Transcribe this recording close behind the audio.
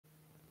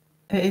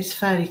It is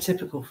fairly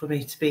typical for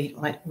me to be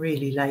like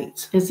really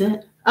late. Is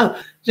it? Oh,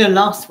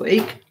 last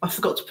week I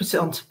forgot to put it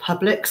onto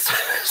Publix,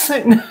 so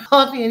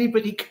hardly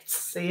anybody could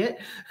see it.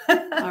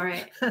 All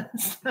right.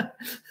 So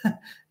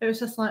it was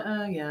just like,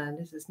 oh yeah,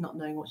 Liz is not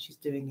knowing what she's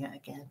doing yet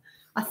again.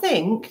 I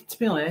think, to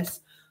be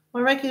honest,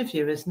 my regular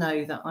viewers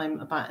know that I'm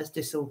about as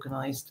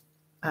disorganised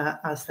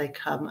as they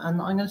come,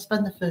 and I'm going to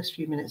spend the first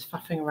few minutes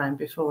faffing around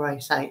before I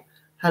say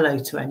hello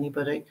to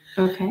anybody.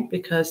 Okay.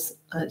 Because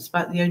it's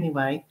about the only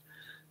way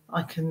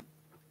I can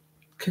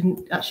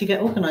actually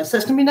get organised. So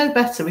it's going to be no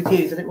better with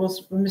you than it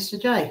was with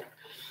Mr. J.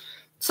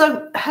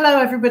 So hello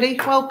everybody,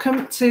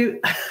 welcome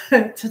to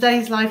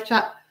today's live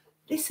chat.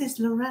 This is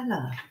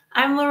Lorella.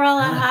 I'm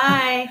Lorella.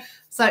 Hi.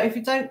 So if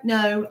you don't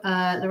know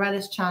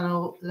Lorella's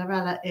channel,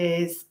 Lorella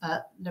is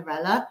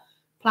Lorella,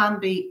 Plan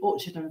B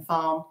Orchard and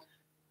Farm.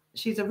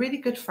 She's a really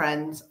good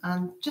friend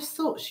and just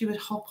thought she would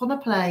hop on a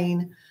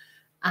plane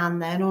and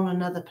then on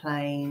another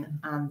plane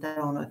and then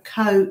on a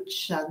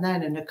coach and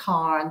then in a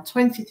car, and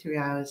 23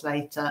 hours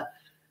later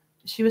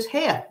she was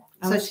here.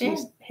 So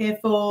she's here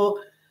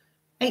for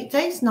 8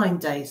 days, 9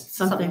 days,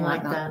 something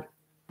like that.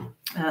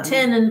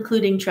 10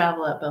 including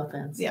travel at both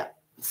ends. Yeah.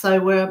 So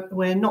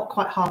we're not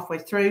quite halfway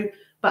through,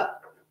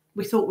 but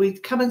we thought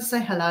we'd come and say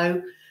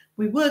hello.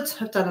 We would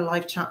have done a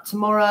live chat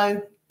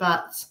tomorrow,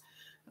 but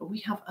we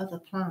have other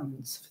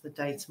plans for the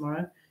day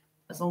tomorrow.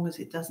 As long as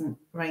it doesn't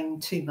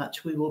rain too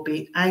much, we will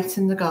be out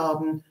in the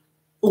garden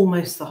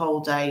almost the whole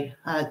day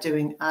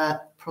doing a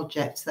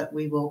project that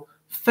we will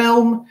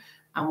film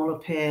and will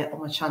appear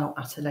on the channel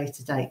at a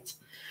later date.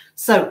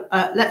 So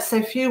let's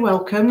say a few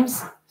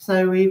welcomes.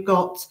 So we've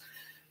got,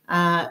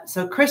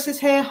 so Chris is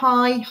here.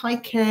 Hi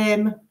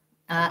Kim.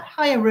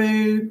 Hi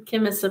Aru.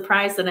 Kim is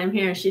surprised that I'm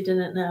here. She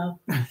didn't know.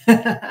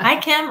 Hi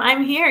Kim,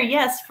 I'm here.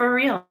 Yes, for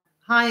real.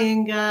 Hi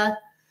Inga.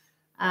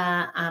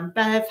 And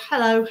Bev.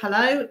 Hello.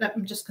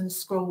 I'm just going to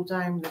scroll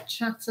down the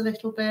chat a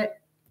little bit.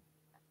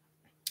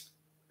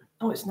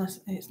 Oh, it's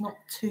nice. It's not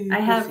too I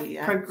have busy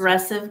yet.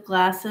 Progressive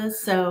glasses,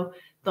 so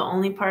the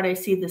only part I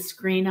see the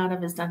screen out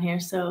of is down here.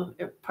 So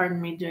pardon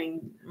me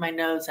doing my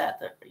nose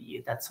at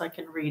that's so I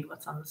can read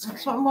what's on the screen.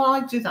 That's what, well,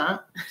 I do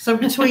that. So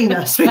between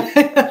us,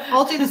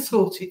 I'll do the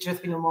school teacher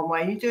thing in one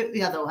way. You do it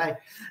the other way.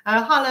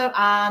 Hello,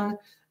 Anne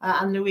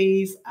and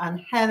Louise and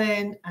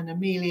Helen and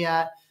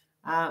Amelia,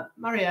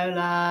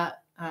 Mariola,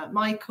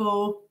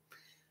 Michael,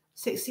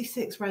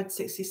 66 Red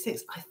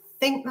 66. I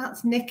think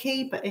that's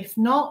Nikki, but if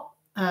not,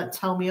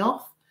 tell me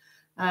off.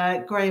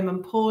 Graham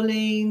and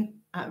Pauline.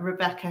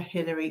 Rebecca,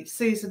 Hilary,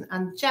 Susan,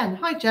 and Jen.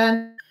 Hi,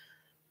 Jen.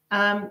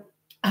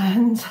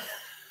 And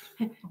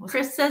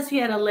Chris says he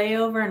had a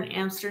layover in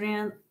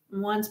Amsterdam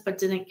once, but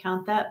didn't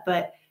count that.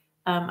 But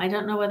I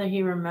don't know whether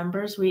he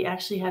remembers. We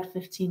actually had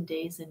 15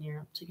 days in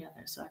Europe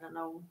together, so I don't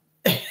know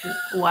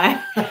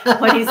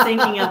what he's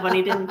thinking of when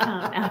he didn't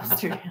count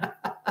Amsterdam.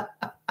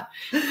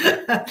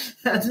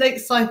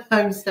 Lakeside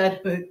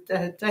Homestead with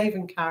Dave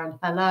and Karen.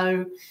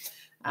 Hello.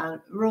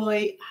 And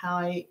Roy,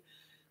 hi.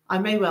 I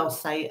may well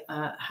say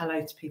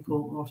hello to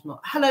people more often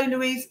not. Hello,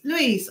 Louise.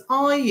 Louise,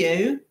 are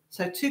you?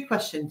 So 2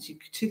 questions,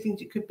 2 things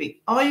it could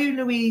be. Are you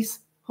Louise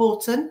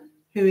Horton,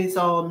 who is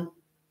on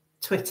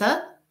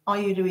Twitter? Are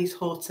you Louise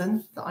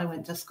Horton that I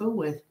went to school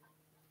with?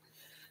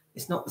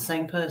 It's not the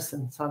same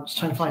person, so I'm just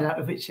trying to find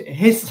out which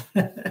it is.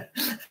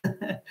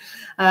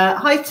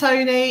 Hi,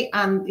 Tony,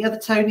 and the other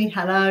Tony.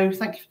 Hello.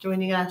 Thank you for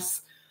joining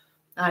us.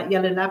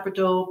 Yellow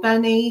Labrador.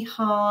 Benny,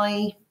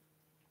 hi.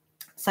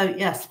 So,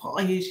 yes,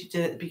 what I usually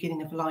do at the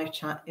beginning of a live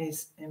chat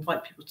is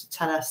invite people to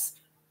tell us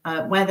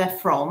where they're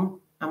from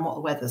and what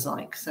the weather's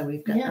like. So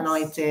we've got an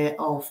idea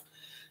of,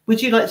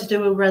 would you like to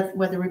do a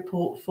weather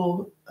report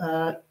for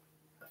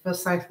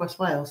South West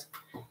Wales?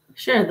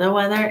 Sure. The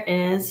weather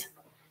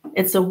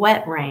it's a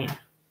wet rain.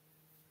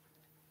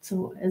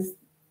 So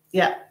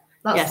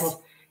yes.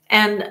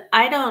 And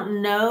I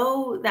don't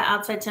know the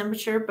outside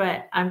temperature,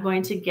 but I'm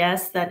going to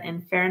guess that in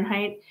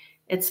Fahrenheit,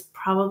 it's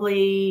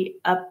probably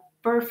upper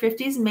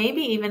 50s, maybe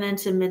even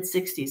into mid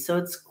 60s. So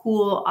it's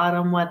cool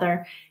autumn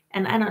weather.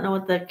 And I don't know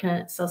what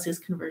the Celsius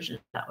conversion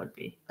that would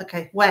be.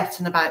 Okay, wet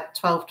and about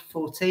 12 to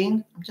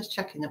 14. I'm just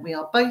checking that we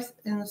are both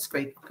in the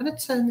screen. I'm going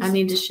to turn this. I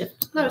need to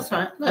shift. No, it's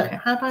fine. Look, okay.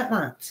 How about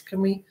that?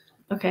 Can we?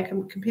 Okay.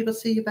 Can people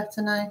see you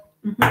better now?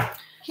 Mm-hmm.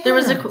 Yes. There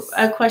was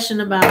a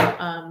question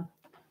about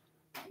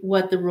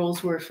what the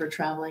rules were for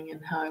traveling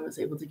and how I was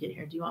able to get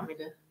here. Do you want me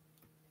to?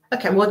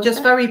 Okay, well,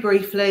 just very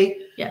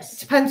briefly. Yes. It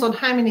depends on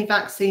how many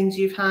vaccines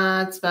you've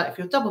had, but if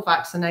you're double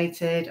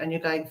vaccinated and you're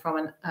going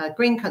from a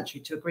green country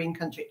to a green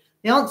country,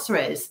 the answer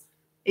is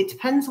it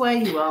depends where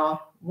you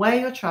are, where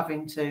you're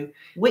traveling to,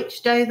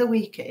 which day of the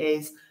week it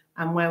is,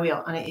 and where we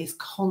are. And it is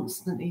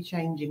constantly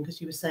changing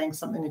because you were saying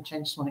something had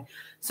changed this morning.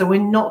 So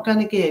we're not going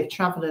to give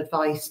travel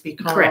advice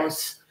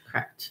because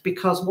Correct.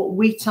 Because what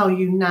we tell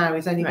you now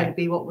is only going to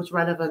be what was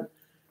relevant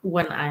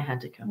when I had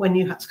to come. When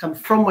you had to come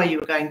from where you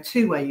were going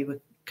to where you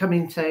were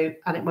coming to,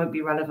 and it won't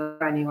be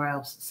relevant anywhere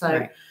else.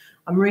 So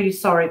I'm really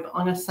sorry, but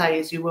I'm going to say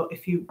is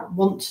if you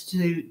want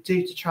to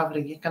do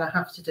traveling, you're going to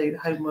have to do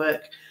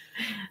homework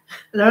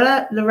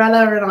Lorella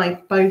and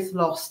I both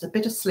lost a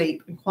bit of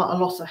sleep and quite a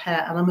lot of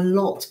hair, and I'm a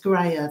lot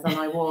grayer than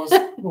I was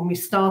when we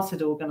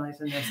started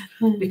organising this,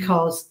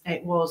 because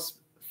it was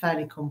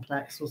fairly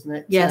complex, wasn't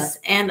it? Yes,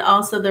 and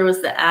also there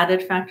was the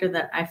added factor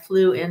that I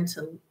flew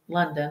into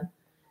London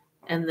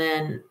and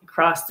then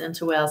crossed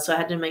into Wales, so I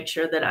had to make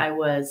sure that I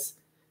was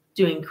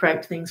doing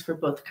correct things for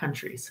both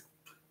countries.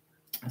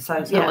 So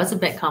it was a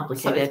bit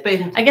complicated.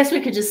 So I guess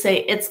we could just say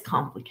it's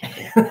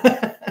complicated.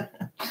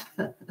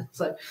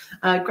 So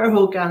Grow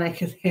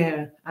Organic is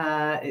here.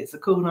 It's a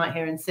cool night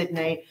here in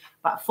Sydney,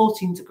 about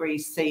 14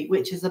 degrees C,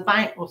 which is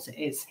about what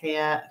it is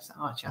here. So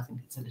actually, I think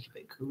it's a little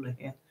bit cooler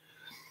here.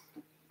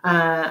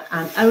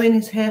 And Owen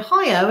is here.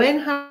 Hi, Owen.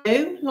 How are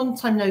you? Long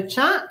time no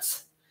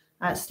chat.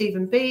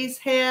 Stephen B's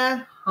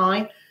here.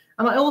 Hi.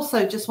 And I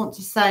also just want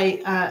to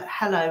say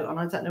hello, and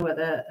I don't know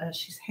whether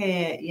she's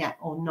here yet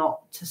or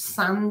not, to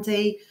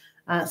Sandy.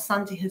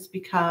 Sandy has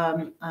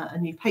become a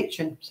new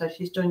patron, so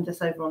she's joined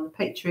us over on the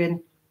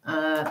Patreon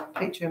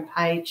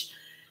page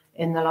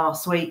in the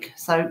last week.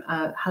 So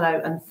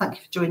hello, and thank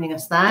you for joining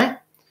us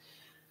there.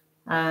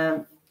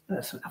 Have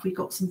we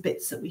got some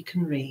bits that we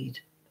can read?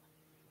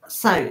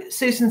 So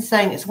Susan's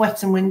saying it's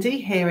wet and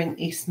windy here in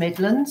East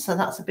Midlands, so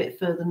that's a bit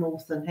further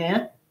north than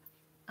here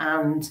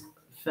and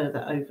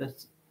further over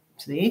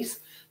to the east.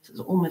 So it's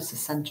almost the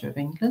centre of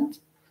England.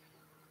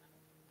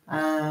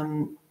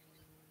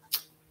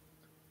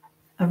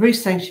 Ruth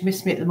saying she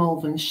missed me at the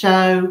Malvern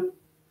show,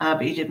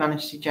 but you did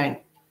manage to, Jane.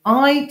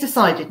 I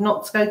decided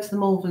not to go to the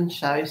Malvern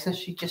show, so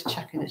she's just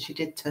checking that she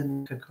did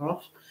turn the cooker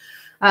off.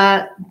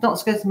 Not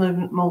to go to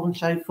the Malvern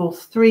show for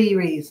 3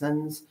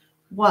 reasons.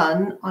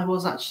 One, I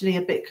was actually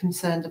a bit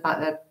concerned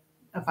about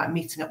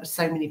meeting up with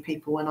so many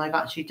people when I've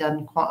actually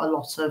done quite a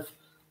lot of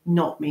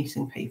not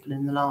meeting people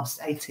in the last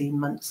 18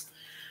 months.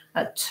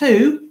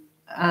 2,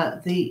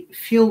 the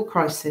fuel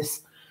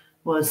crisis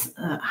was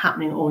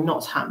happening or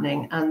not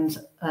happening, and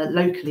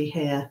locally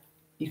here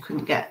you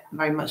couldn't get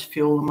very much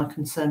fuel, and my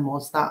concern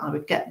was that I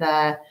would get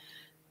there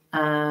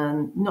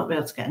and not be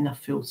able to get enough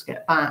fuel to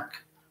get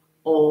back,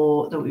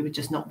 or that we would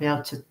just not be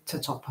able to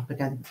top up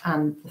again.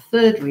 And the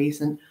 3rd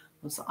reason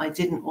was that I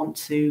didn't want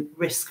to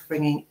risk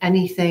bringing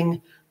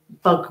anything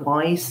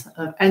bug-wise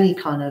of any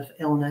kind of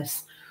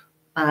illness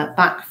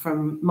back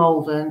from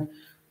Malvern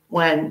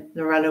when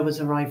Lorella was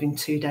arriving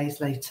 2 days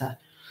later.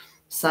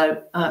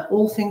 So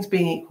all things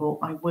being equal,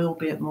 I will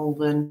be at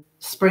Malvern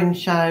Spring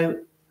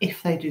Show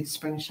if they do the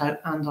Spring Show,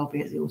 and I'll be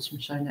at the Autumn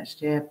Show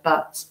next year.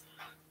 But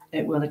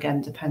it will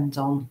again depend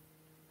on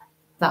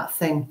that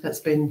thing that's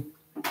been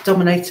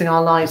dominating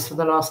our lives for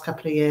the last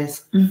couple of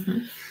years. Mm-hmm.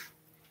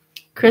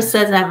 Chris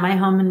says at my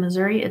home in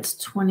Missouri, it's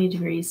 20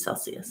 degrees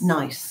Celsius.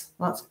 Nice.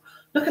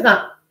 Look at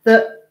that.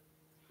 The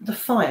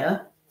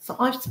fire. So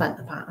I've spent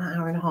about an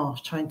hour and a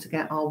half trying to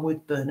get our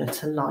wood burner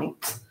to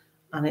light,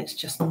 and it's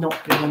just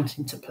not been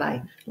wanting to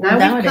play.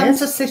 Now we've come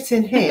to sit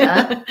in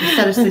here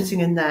instead of sitting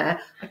in there.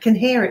 I can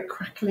hear it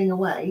crackling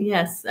away.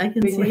 Yes, I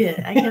can see it.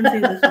 I can see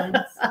the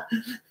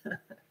flames.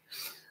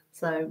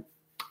 So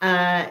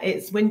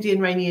it's windy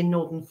and rainy in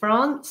northern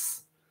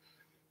France.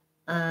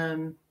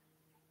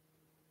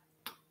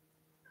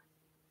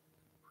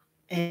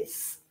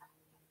 It's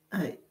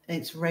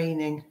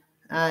raining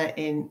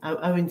in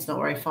Owen's not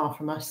very far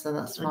from us, so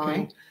that's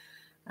fine.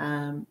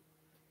 Okay.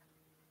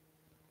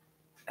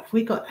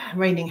 We got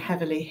raining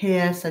heavily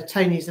here, so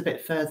Tony's a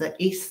bit further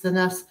east than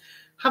us.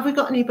 Have we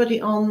got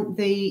anybody on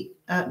the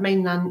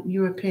mainland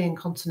European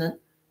continent?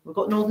 We've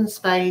got northern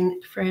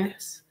Spain,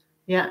 France.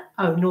 Yeah.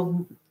 Oh,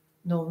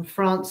 northern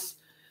France.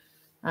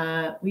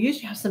 We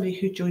usually have somebody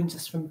who joins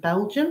us from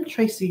Belgium.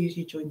 Tracy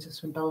usually joins us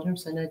from Belgium,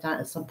 so no doubt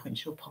at some point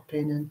she'll pop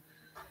in.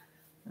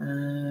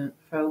 And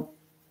from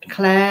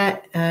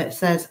Claire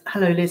says,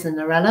 hello, Liz and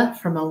Lorella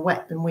from a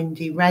wet and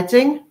windy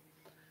Reading.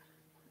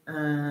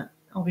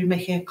 I'll be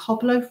making a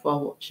cob loaf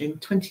while watching.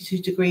 22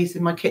 degrees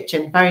in my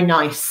kitchen. Very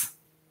nice.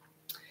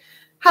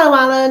 Hello,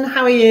 Alan.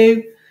 How are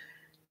you?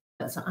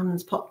 So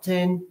Alan's popped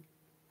in.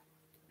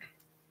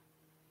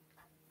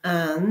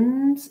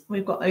 And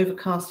we've got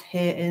overcast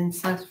here in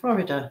South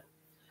Florida.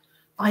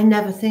 I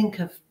never think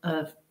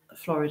of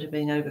Florida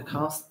being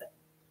overcast.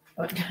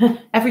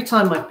 Every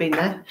time I've been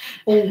there,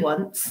 all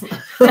once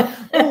when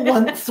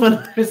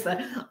I was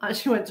there. I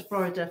actually went to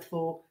Florida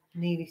for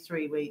nearly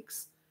 3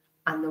 weeks.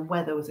 And the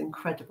weather was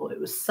incredible. It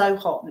was so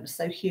hot and it was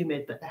so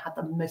humid, but they had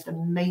the most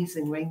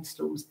amazing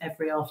rainstorms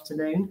every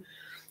afternoon.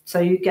 So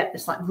you get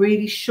this like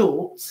really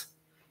short,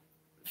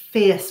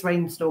 fierce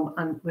rainstorm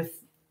and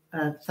with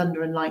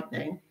thunder and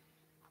lightning.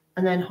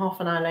 And then half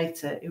an hour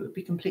later, it would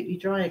be completely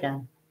dry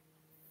again.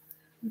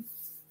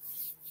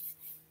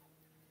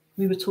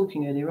 We were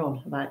talking earlier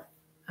on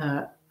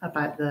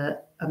about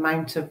the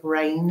amount of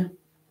rain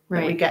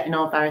that we get in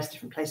our various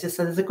different places.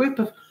 So there's a group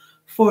of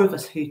 4 of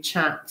us who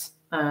chat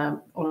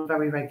on a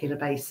very regular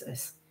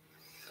basis,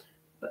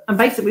 and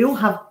basically we all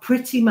have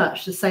pretty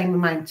much the same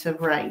amount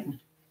of rain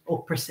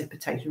or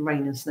precipitation,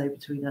 rain and snow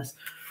between us,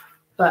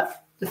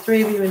 but the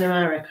 3 of you in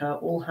America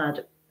all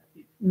had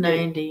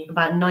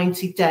about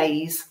 90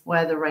 days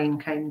where the rain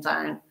came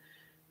down,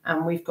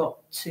 And we've got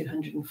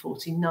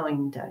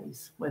 249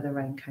 days where the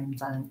rain came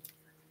down.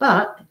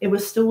 But it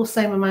was still the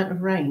same amount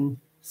of rain.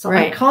 So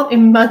I can't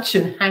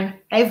imagine how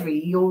heavy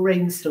your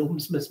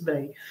rainstorms must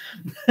be.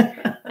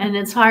 And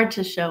it's hard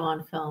to show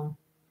on film,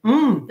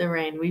 the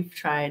rain. We've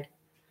tried.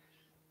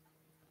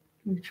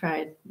 And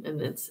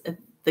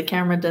the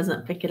camera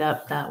doesn't pick it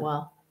up that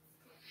well.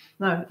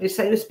 No,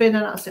 it's been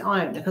an absolute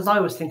eye-opener, because I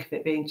always think of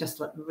it being just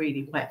like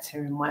really wet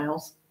here in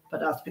Wales, but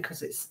that's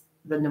because it's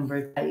the number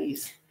of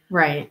days.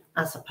 Right.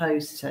 As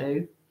opposed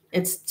to...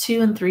 It's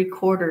 2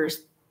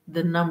 3/4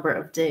 the number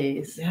of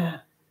days. Yeah.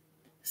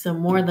 So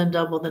more than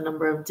double the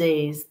number of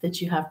days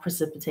that you have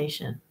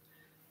precipitation.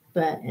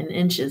 But in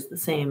inches, the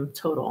same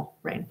total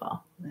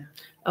rainfall. Yeah.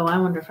 Oh, I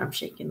wonder if I'm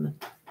shaking the...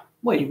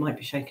 Well, you might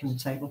be shaking the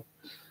table.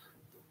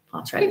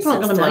 I'll try people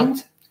aren't going to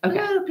mind. Okay.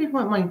 Yeah, people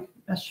won't mind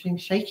us being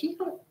shaky.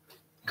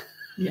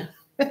 Yeah.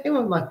 They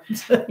won't mind.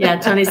 Yeah,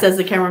 Tony says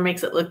the camera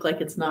makes it look like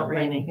it's not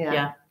raining.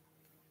 Yeah.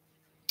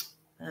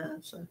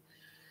 So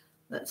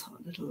let's have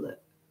a little look.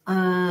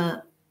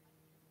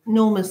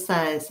 Norma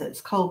says that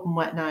it's cold and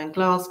wet now in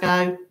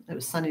Glasgow. It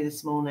was sunny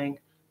this morning.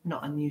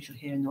 Not unusual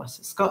here in the west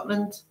of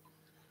Scotland.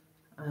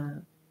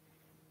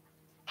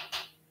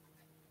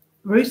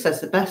 Rue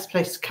says the best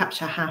place to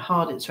capture how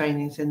hard it's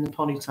raining is in the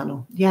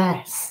polytunnel.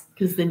 Yes.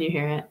 Because then you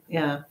hear it.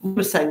 Yeah. We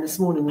were saying this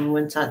morning when we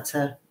went out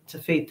to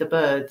feed the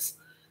birds,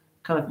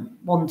 kind of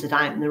wandered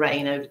out in the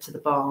rain over to the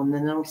barn,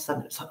 and then all of a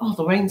sudden it's like, oh,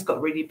 the rain's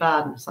got really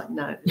bad. And it's like,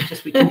 no, it's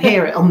just we can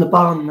hear it on the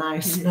barn now.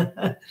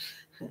 So.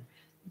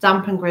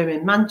 Damp and grim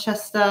in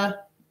Manchester.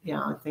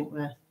 Yeah, I think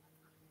we're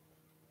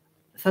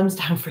thumbs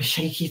down for a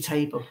shaky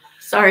table.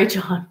 Sorry,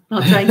 John.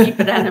 I'll try and keep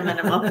it at a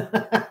minimum.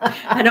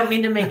 I don't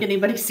mean to make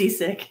anybody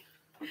seasick.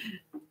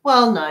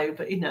 Well, no,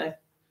 but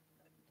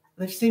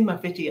they've seen my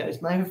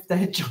videos. Now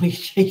they're jolly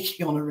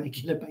shaky on a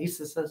regular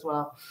basis as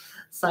well.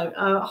 So,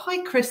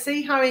 hi,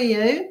 Chrissy. How are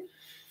you?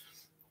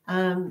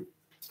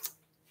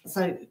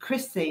 So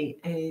Chrissy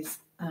is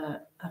a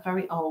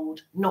very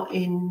old, not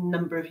in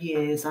number of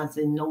years, as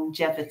in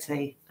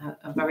longevity,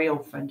 a very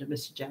old friend of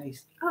Mr.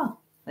 J's. Oh,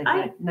 they've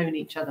known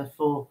each other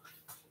for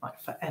like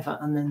forever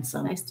and then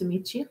some. Nice to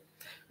meet you.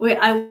 Wait,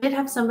 I did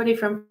have somebody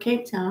from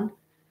Cape Town.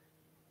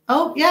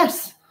 Oh,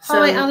 yes.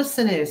 Hi,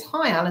 Alison is.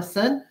 Hi,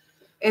 Alison.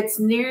 It's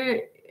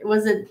near,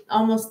 was it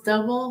almost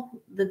double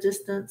the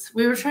distance?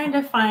 We were trying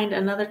to find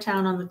another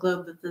town on the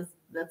globe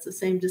that's the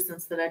same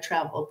distance that I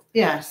traveled.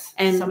 Yes.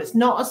 And so it's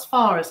not as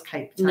far as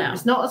Cape Town. No.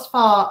 It's not as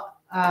far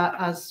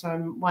as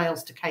from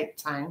Wales to Cape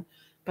Town,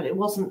 but it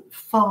wasn't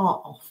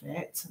far off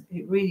it.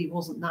 It really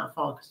wasn't that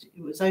far, because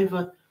it was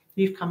over,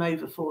 you've come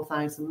over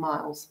 4,000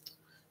 miles.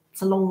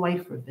 It's a long way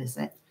for a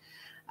visit.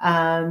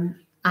 I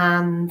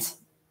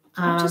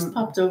just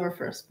popped over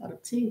for a spot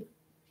of tea.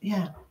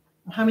 Yeah.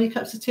 How many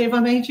cups of tea have I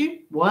made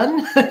you?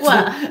 One.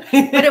 Well,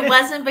 but it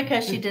wasn't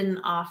because she didn't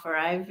offer.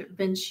 I've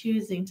been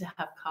choosing to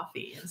have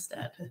coffee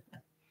instead.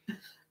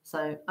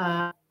 So,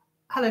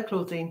 hello,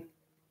 Claudine.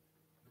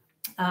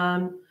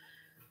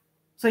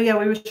 So yeah,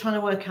 we were trying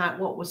to work out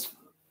what was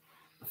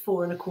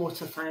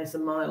 4,250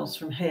 miles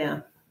from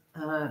here.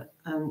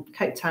 And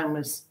Cape Town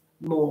was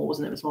more,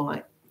 wasn't it? It was more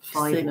like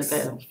 5 and a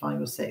bit,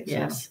 5 or 6. Yes.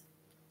 Yeah.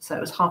 So it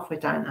was halfway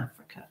down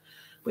Africa,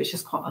 which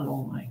is quite a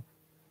long way.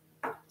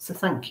 So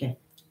thank you.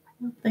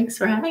 Well, thanks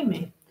for having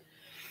me.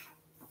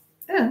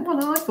 Yeah,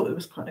 well, I thought it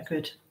was quite a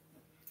good.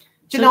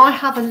 Do you know, I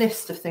have a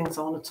list of things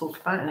I want to talk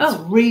about, and it's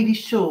really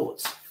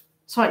short.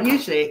 So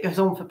usually it goes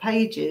on for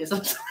pages.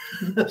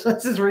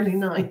 This is really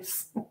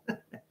nice.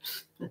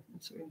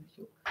 It's really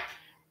short.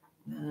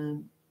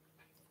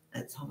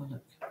 Let's have a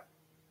look.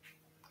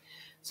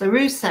 So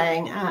Rue's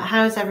saying,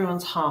 how's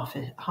everyone's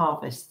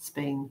harvests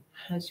been?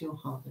 How's your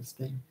harvest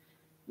been?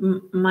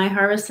 My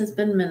harvest has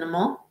been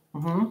minimal.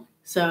 Mm-hmm.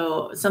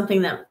 So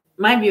something that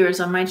my viewers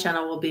on my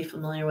channel will be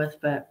familiar with,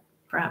 but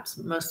perhaps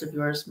most of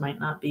yours might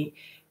not be,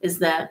 is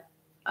that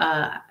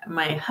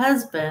my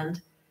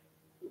husband,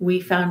 we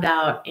found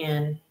out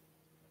in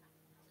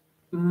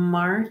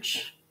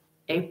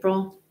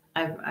April,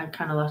 I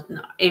kind of lost,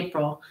 no,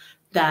 April,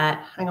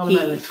 that hang on a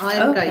moment. I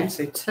am going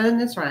to turn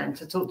this around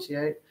to talk to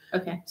you.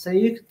 Okay. So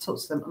you can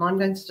talk to them, and I'm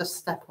going to just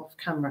step off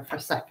camera for a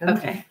second.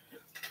 Okay.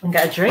 And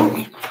get a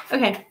drink.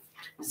 Okay.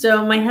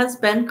 So my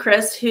husband,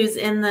 Chris, who's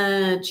in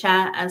the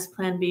chat as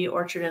Plan B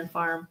Orchard and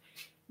Farm,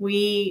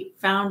 we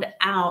found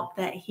out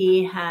that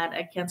he had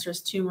a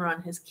cancerous tumor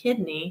on his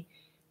kidney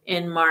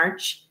in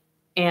March.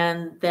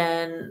 And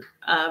then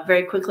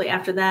very quickly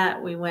after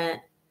that, we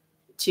went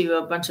to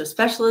a bunch of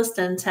specialists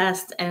and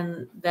tests.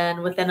 And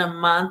then within a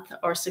month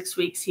or 6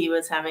 weeks, he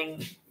was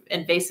having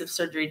invasive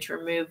surgery to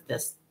remove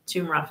this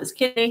tumor off his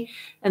kidney.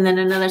 And then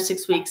another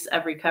 6 weeks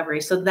of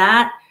recovery. So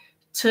that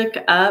took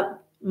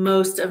up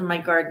most of my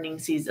gardening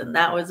season.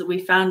 We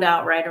found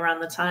out right around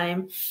the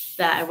time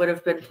that I would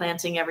have been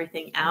planting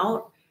everything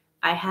out.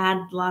 I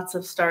had lots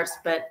of starts,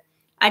 but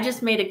I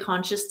just made a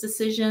conscious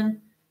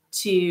decision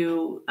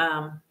to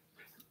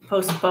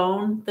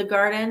postpone the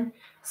garden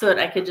so that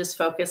I could just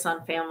focus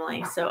on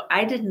family. So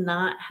I did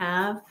not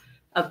have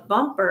a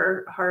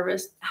bumper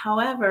harvest.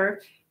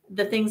 However,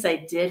 the things I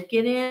did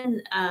get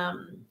in,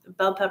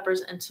 bell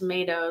peppers and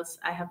tomatoes,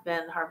 I have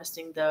been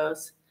harvesting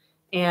those.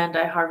 And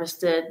I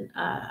harvested,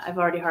 I've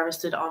already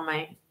harvested all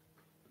my,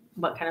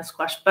 what kind of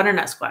squash?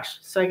 Butternut squash.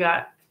 So I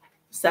got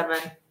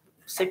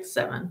 6,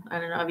 7. I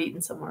don't know. I've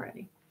eaten some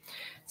already.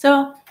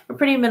 So a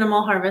pretty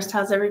minimal harvest.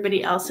 How's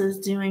everybody else's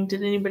doing?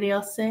 Did anybody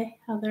else say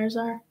how theirs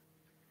are?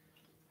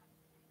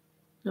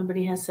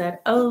 Nobody has said,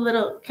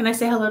 oh, can I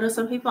say hello to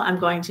some people? I'm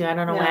going to. I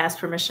don't know why I asked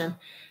permission.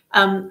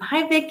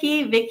 Hi,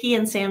 Vicky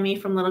and Sammy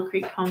from Little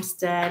Creek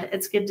Homestead.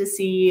 It's good to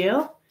see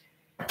you.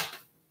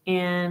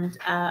 And,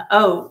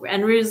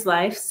 and Rue's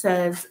Life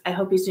says, I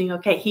hope he's doing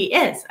okay. He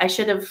is. I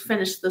should have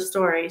finished the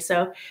story.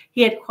 So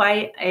he had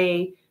quite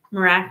a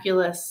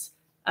miraculous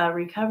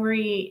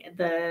recovery.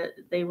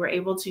 They were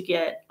able to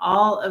get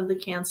all of the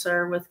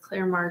cancer with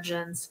clear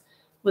margins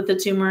with the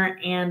tumor.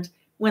 And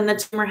when the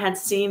tumor had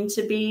seemed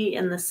to be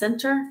in the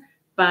center,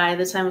 by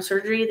the time of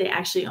surgery, they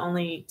actually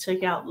only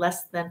took out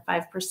less than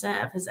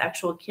 5% of his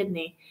actual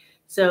kidney.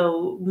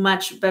 So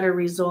much better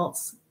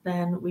results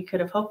than we could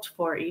have hoped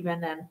for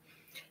even. And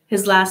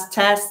his last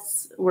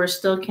tests were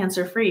still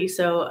cancer-free.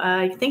 So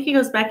I think he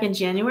goes back in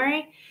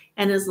January.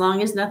 And as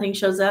long as nothing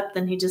shows up,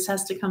 then he just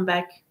has to come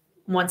back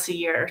once a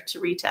year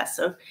to retest.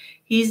 So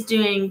he's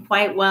doing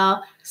quite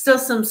well. Still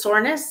some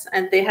soreness.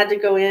 And they had to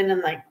go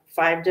in like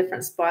 5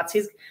 different spots.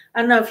 I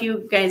don't know if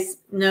you guys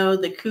know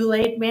the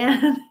Kool-Aid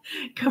Man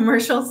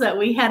commercials that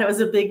we had. It was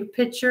a big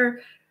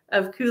picture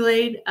of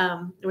Kool-Aid,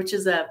 which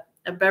is a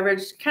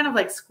beverage, kind of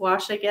like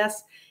squash, I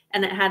guess.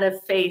 And it had a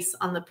face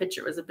on the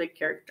picture. It was a big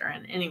character.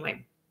 And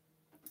anyway,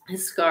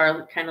 his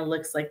scar kind of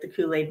looks like the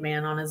Kool-Aid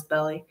Man on his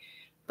belly.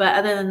 But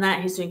other than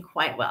that, he's doing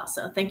quite well.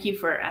 So thank you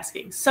for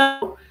asking.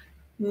 So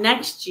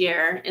next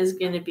year is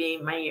going to be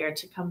my year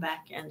to come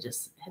back and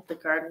just hit the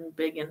garden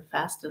big and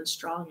fast and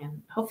strong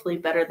and hopefully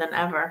better than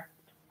ever.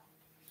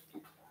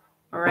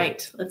 All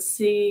right, let's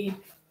see.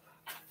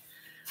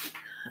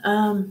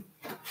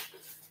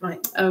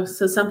 Right. Oh,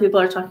 so some people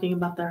are talking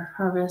about their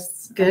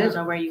harvests. Good. I don't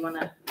know where you want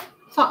to.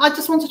 So I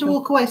just wanted to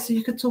walk away so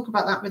you could talk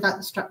about that without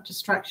the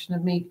distraction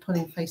of me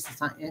putting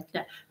faces at you.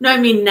 Yeah. No, I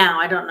mean now.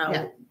 I don't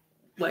know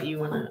what you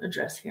want to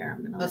address here.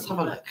 Let's have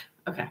a look.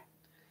 Okay.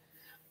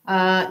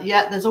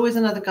 There's always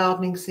another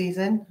gardening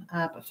season,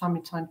 but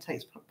family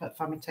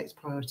takes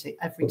priority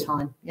every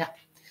time. Yeah.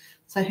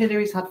 So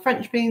Hillary's had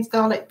French beans,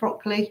 garlic,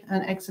 broccoli,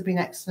 and eggs have been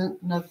excellent,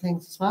 and other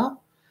things as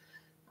well.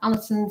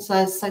 Alison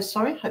says, so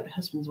sorry, hope your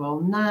husband's well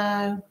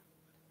now.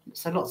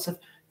 So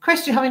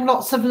Chris, you're having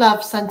lots of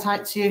love sent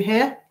out to you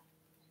here.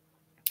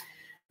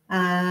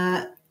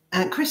 And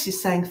Chris is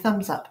saying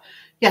thumbs up.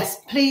 Yes,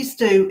 please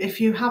do.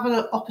 If you have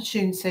an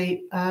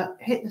opportunity,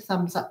 hit the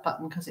thumbs up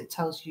button because it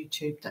tells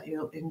YouTube that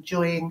you're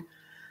enjoying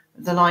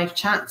the live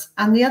chat.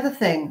 And the other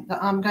thing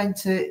that I'm going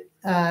to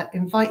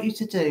invite you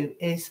to do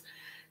is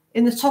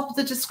in the top of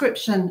the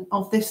description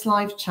of this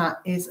live chat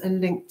is a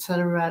link to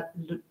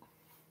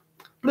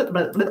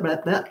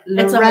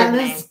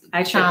Lorella's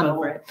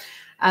channel.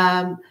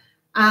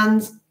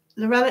 And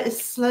Lorella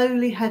is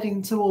slowly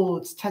heading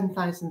towards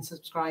 10,000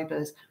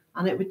 subscribers.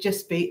 And it would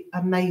just be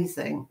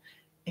amazing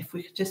if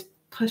we could just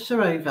push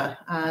her over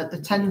the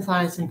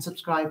 10,000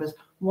 subscribers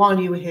while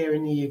you were here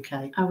in the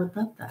UK. I would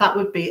love that. That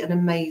would be an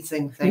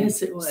amazing thing.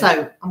 Yes, it would.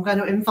 So I'm going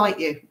to invite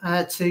you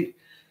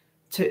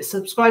to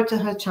subscribe to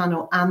her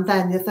channel. And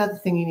then the other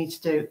thing you need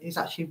to do is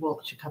actually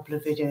watch a couple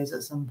of videos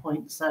at some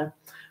point. So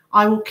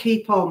I will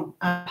keep on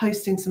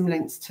posting some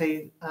links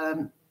to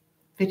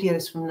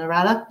videos from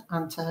Lorella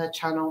and to her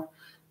channel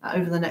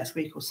over the next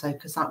week or so,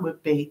 because that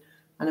would be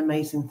an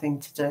amazing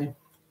thing to do.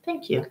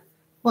 Thank you.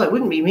 Well, it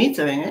wouldn't be me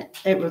doing it.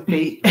 It would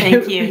be.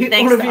 Thank you.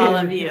 Thanks to all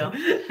of you.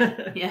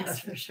 Yes,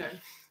 for sure.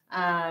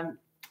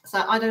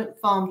 So I don't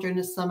farm during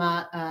the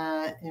summer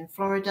in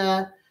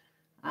Florida.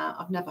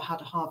 I've never had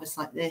a harvest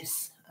like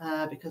this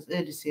because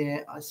earlier this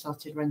year I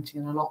started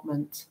renting an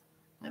allotment.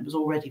 It was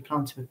already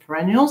planted with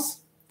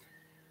perennials.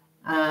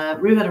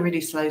 Rue had a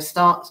really slow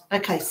start.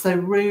 Okay, so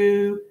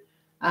Rue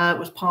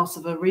was part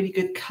of a really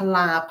good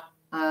collab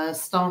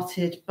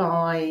started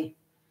by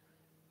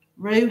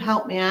Rue,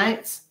 help me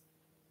out.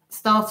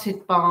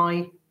 Started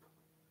by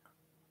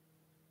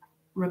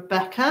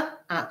Rebecca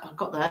I've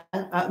got there,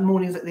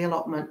 Mornings at the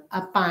Allotment,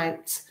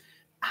 about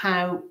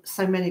how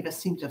so many of us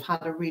seem to have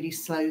had a really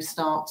slow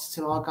start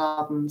to our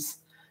gardens,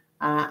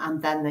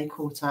 and then they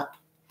caught up.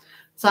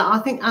 So I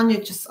think I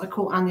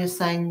caught Anya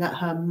saying that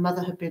her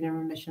mother had been in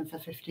remission for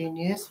 15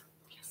 years.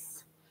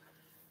 Yes.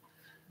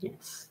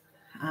 Yes.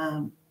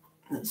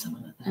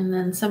 And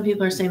then some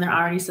people are saying they're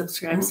already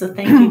subscribed. So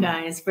thank you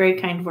guys. Very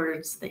kind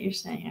words that you're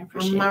saying. I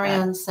appreciate it.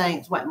 Marianne's saying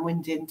it's wet and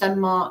windy in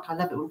Denmark. I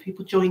love it when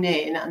people join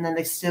in and then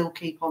they still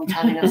keep on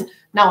telling us.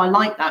 No, I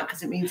like that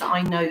because it means that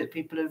I know that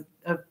people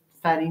have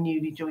fairly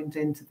newly joined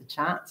into the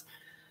chat.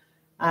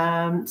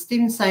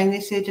 Stephen's saying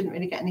this year didn't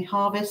really get any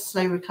harvest.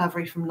 Slow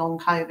recovery from long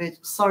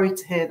COVID. Sorry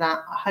to hear that.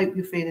 I hope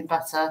you're feeling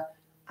better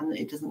and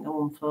that it doesn't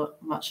go on for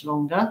much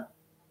longer.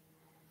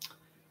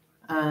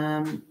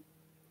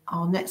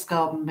 Our next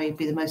garden may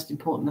be the most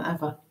important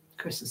ever,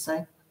 Chris is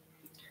saying.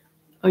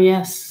 Oh,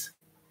 yes.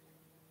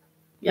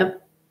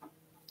 Yep.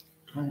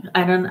 Right.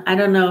 I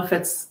don't know if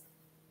it's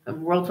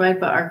worldwide,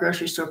 but our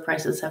grocery store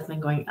prices have been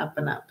going up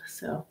and up.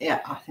 So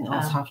yeah, I think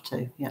ours have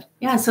to. Yeah.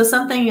 Yeah. So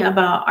something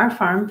about our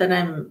farm that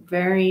I'm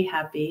very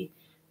happy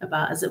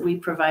about is that we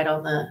provide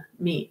all the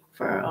meat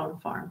for our own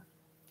farm.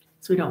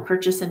 So we don't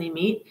purchase any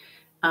meat,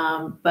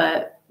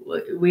 but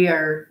we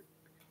are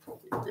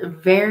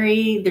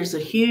there's a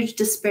huge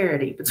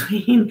disparity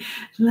between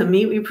the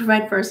meat we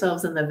provide for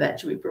ourselves and the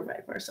veg we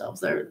provide for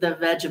ourselves. The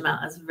veg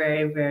amount is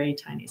very, very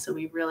tiny. So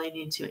we really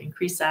need to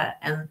increase that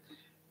and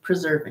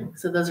preserving.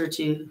 So those are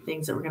two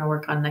things that we're going to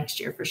work on next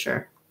year for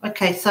sure.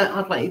 Okay, so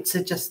I'd like you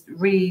to just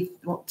read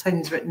what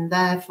Tony's written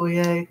there for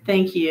you.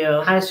 Thank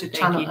you. How's your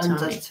channel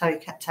under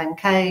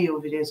 10K?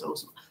 Your videos are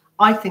awesome.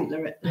 I think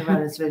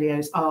Lorella's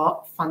videos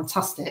are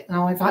fantastic.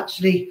 Now I've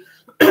actually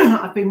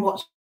I've been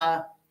watching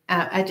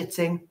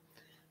editing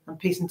and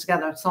piecing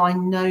together, so I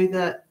know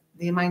that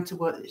the amount of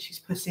work that she's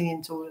putting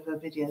into all of her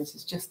videos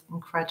is just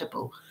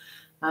incredible.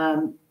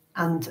 And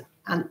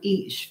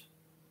each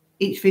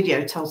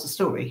video tells a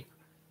story,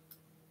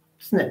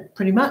 isn't it?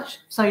 Pretty much.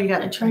 So you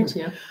get. I try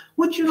to.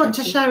 Would you like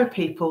to share with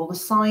people the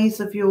size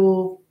of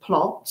your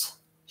plot?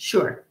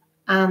 Sure.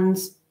 And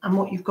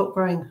what you've got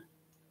growing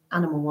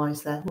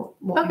animal-wise there?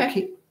 What okay. You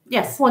keep?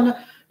 Yes. Well,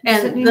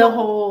 and the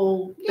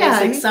whole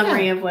basic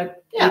summary of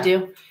what we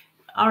do.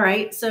 All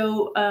right.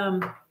 So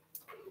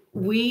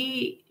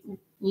we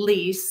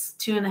lease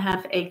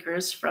 2.5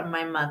 acres from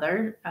my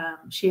mother.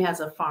 She has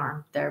a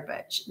farm there,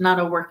 but not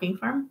a working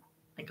farm,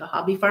 like a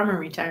hobby farm or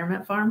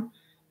retirement farm.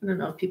 I don't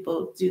know if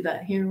people do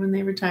that here when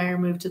they retire,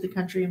 move to the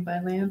country and buy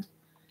land.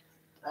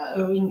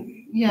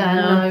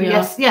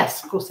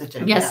 Yes, of course they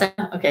do. Yes.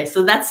 Yeah. Okay.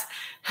 So that's,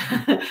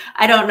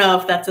 I don't know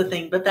if that's a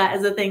thing, but that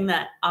is a thing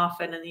that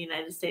often in the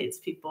United States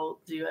people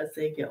do as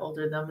they get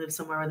older. They'll move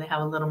somewhere where they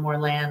have a little more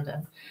land.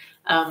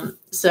 And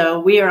so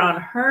we are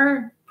on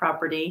her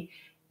property,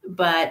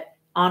 but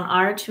on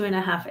our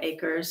 2.5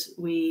 acres,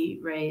 we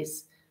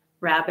raise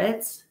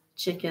rabbits,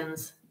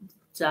 chickens,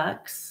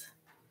 ducks,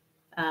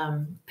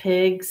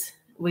 pigs.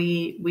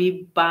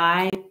 We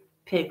buy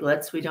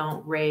piglets. We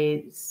don't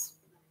raise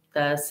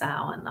the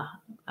sow and the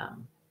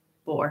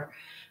boar.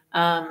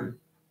 And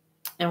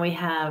we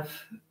have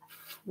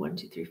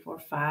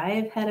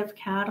 5 head of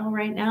cattle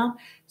right now.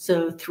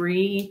 So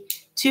 2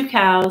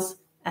 cows,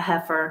 a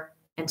heifer,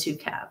 and 2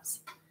 calves.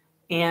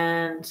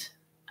 And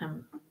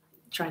I'm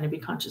trying to be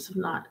conscious of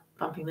not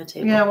bumping the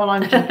table. Yeah, well,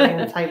 I'm jumping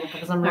the table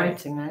because I'm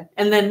writing now.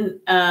 And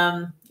then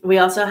we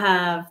also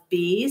have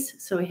bees.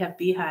 So we have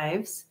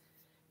beehives.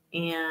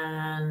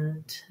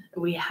 And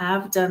we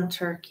have done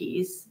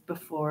turkeys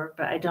before,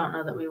 but I don't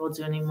know that we will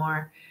do any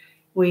more.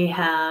 We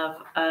have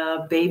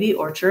a baby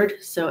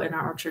orchard. So in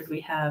our orchard, we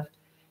have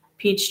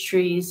peach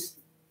trees,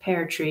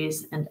 pear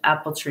trees, and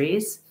apple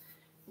trees.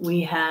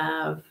 We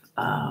have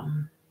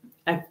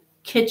a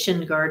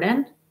kitchen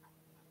garden.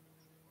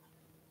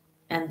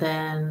 And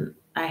then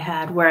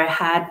where I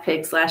had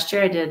pigs last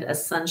year, I did a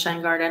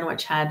sunshine garden,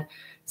 which had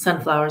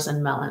sunflowers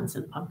and melons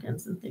and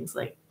pumpkins and things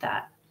like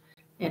that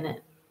in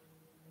it.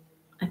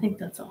 I think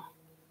that's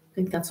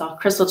all.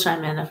 Chris will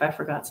chime in if I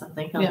forgot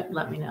something. He'll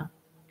let me know.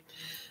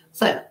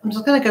 So I'm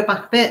just going to go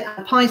back a bit.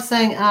 Pie's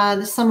saying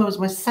this summer was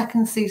my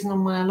 2nd season on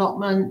my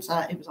allotment.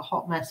 It was a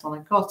hot mess when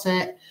I got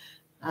it.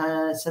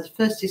 So the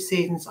first 2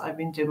 seasons I've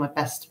been doing my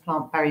best to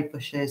plant berry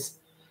bushes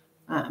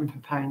and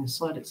preparing the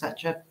soil,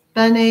 etc.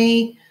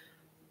 Benny,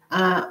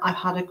 I've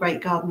had a great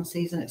garden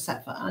season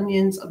except for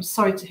onions. I'm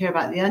sorry to hear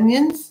about the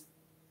onions.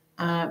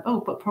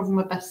 But probably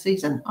my best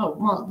season. Oh,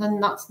 well, then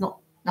that's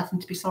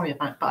nothing to be sorry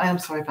about, but I am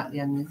sorry about the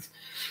onions.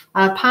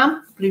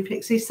 Pam, Blue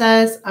Pixie,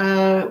 says,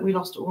 we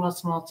lost all our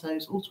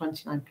tomatoes, all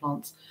 29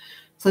 plants.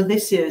 So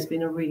this year has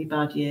been a really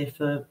bad year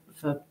for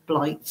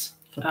blight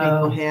for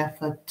people here,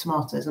 for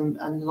tomatoes,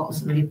 and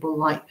lots of people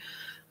like,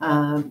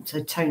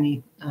 so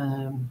Tony,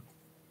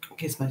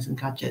 Gizmos and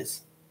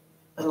Gadgets,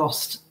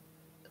 lost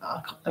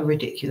a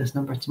ridiculous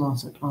number of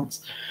tomato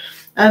plants.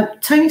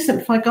 Tony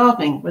Simplified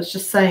Gardening was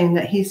just saying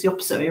that he's the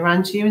opposite way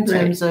around to you in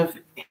terms of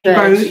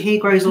he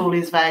grows all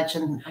his veg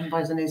and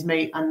buys in his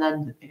meat, and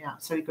then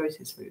so he grows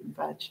his fruit and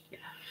veg.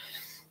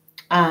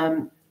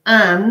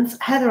 And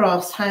Heather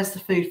asked, how's the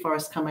food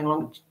forest coming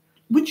along?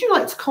 Would you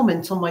like to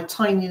comment on my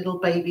tiny little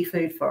baby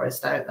food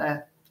forest out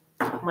there?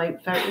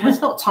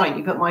 It's not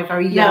tiny, but my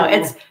very young.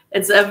 No,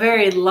 it's a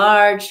very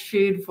large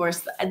food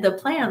forest. The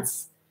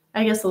plants,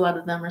 I guess a lot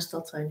of them are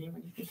still tiny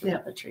when you think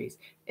about the trees.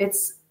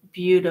 It's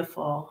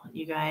beautiful,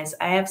 you guys.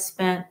 I have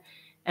spent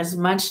as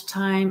much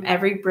time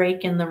every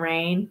break in the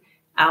rain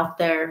out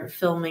there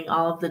filming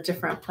all of the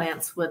different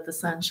plants with the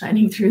sun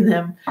shining through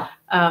them.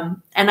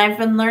 And I've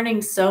been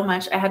learning so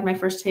much. I had my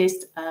first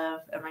taste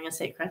of, am I going to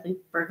say it correctly,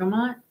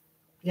 bergamot?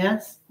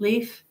 Yes.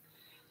 Leaf.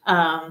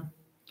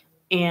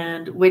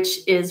 And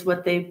which is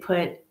what they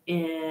put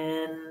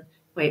in,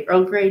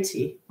 Earl Grey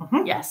tea.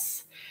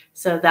 Yes.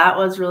 So that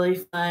was really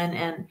fun.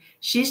 And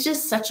she's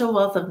just such a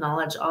wealth of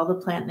knowledge, all the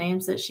plant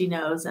names that she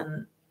knows.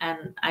 And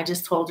I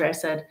just told her, I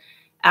said,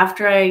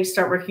 after I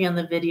start working on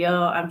the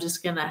video, I'm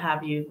just going to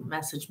have you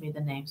message me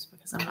the names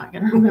because I'm not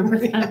going to remember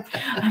them.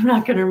 I'm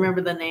not going to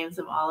remember the names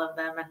of all of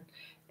them. And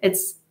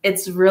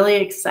it's really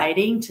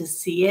exciting to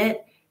see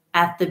it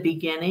at the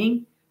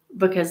beginning,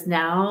 because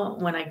now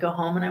when I go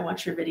home and I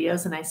watch your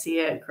videos and I see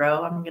it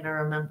grow, I'm going to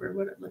remember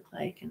what it looked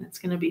like. And it's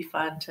going to be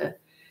fun to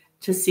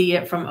see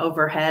it from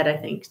overhead, I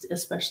think,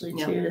 especially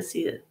too, to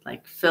see it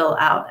like fill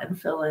out and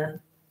fill in.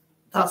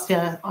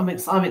 I'm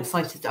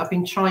excited. I've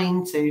been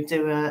trying to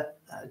do a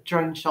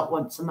drone shot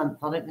once a month.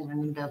 I don't think I'm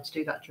going to be able to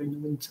do that during the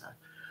winter,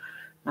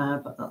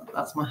 but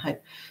that's my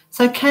hope.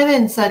 So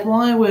Kevin said,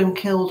 why weren't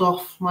killed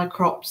off my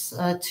crops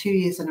 2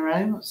 years in a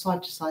row? So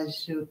I've decided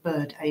to do a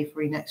bird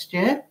aviary next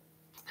year.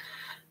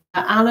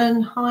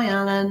 Alan, hi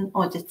Alan.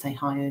 Oh, I did say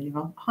hi earlier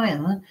on. Hi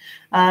Alan.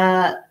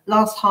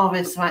 Last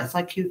harvest of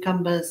outside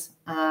cucumbers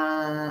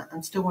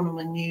and still one of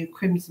my new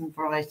crimson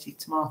variety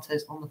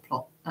tomatoes on the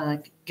plot,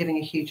 giving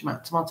a huge amount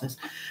of tomatoes.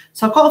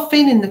 So I've got a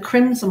feeling the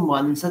crimson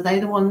ones, are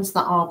they the ones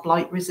that are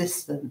blight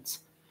resistant?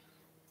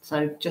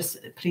 So just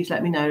please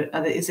let me know.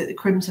 Is it the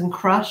Crimson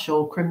Crush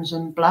or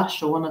Crimson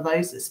Blush or one of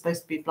those that's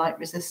supposed to be blight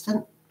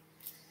resistant?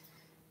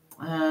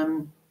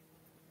 Anya.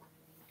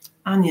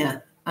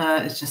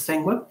 It's just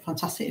saying, well,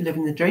 fantastic, you're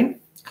living the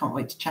dream. Can't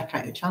wait to check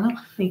out your channel.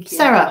 Thank you.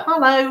 Sarah,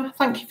 hello.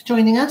 Thank you for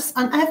joining us.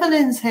 And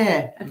Evelyn's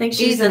here. I think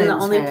she's in the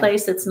only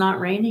place that's not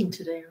raining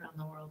today around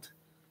the world.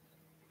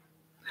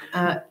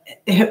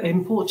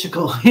 In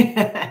Portugal,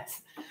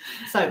 yes.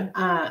 So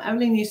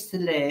Evelyn used to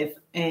live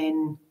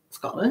in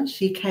Scotland.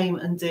 She came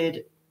and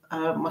did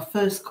my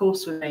first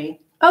course with me.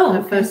 Oh,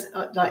 her first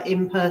like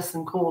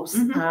in-person course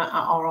at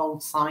our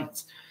old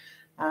site.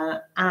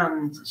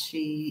 And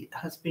she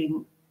has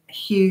been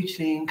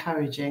hugely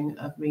encouraging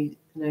of me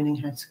learning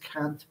how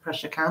to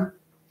pressure can.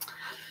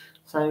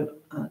 So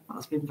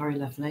that's been very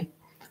lovely.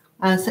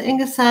 So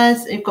Inga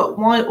says you've got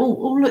wild.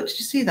 Oh, look! Did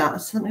you see that?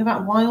 There's something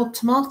about wild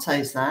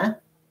tomatoes there.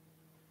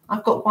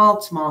 I've got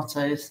wild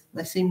tomatoes.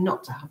 They seem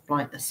not to have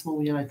blight. They're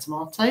small yellow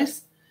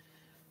tomatoes.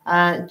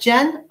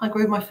 Jen, I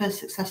grew my first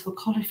successful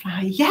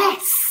cauliflower.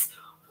 Yes!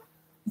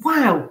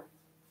 Wow.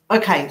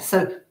 Okay,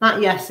 so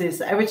that yes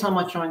is every time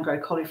I try and grow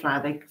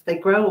cauliflower, they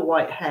grow a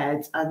white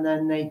head and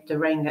then the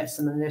rain gets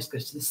them and this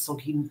goes to this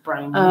soggy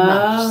brown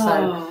mush.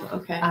 So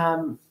okay.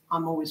 I'm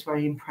always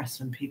very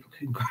impressed when people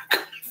can grow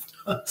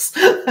cauliflowers.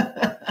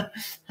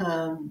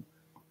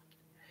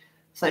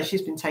 So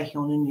she's been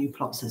taking on a new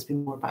plot, so it's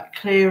been more about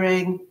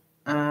clearing.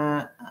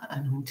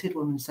 Anointed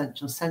Woman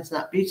Central Centre,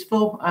 that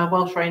beautiful.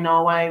 Welsh rain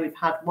our way. We've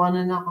had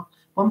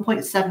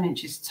 1.7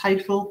 inches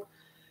total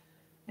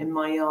in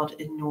my yard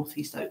in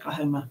northeast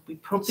Oklahoma. We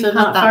probably had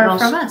not that far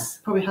from us.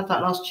 Probably had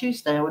that last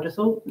Tuesday, I would have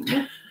thought.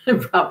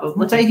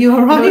 Probably. Day you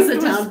were right. It was a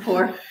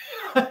downpour.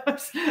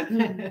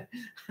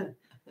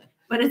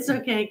 But it's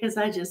okay because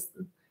I just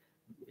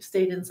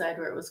stayed inside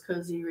where it was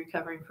cozy,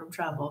 recovering from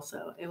travel.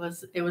 So it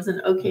was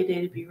an okay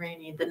day to be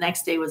rainy. The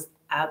next day was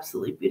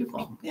absolutely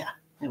beautiful. Yeah,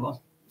 it was.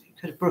 You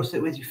could have brought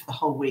it with you for the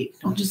whole week,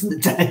 not just the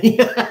day.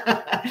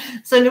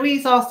 So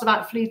Louise asked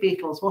about flea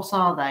beetles. What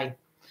are they?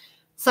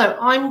 So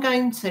I'm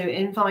going to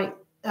invite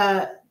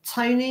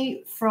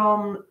Tony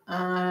from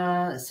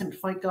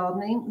Simplified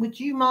Gardening. Would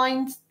you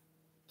mind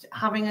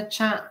having a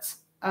chat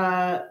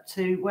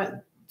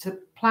to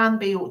Plan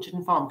B Orchard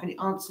and Farm? Can you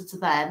answer to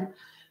them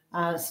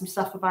some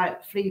stuff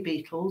about flea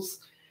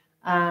beetles?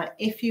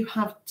 If you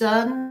have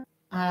done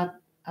a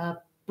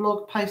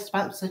blog post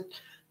about, so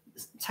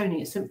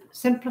Tony at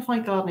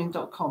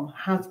simplifiedgardening.com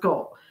has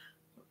got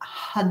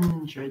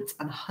hundreds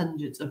and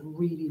hundreds of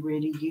really,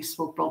 really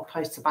useful blog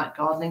posts about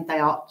gardening. They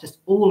are just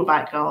all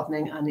about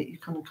gardening, and you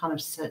can kind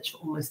of search for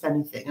almost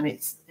anything, and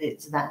it's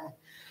there.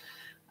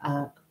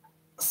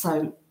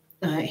 So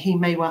he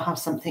may well have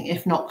something.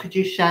 If not, could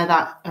you share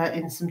that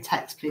in some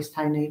text, please,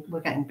 Tony?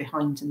 We're getting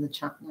behind in the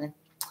chat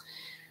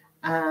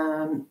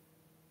now.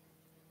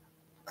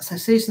 So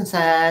Susan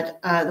said,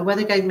 the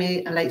weather gave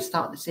me a late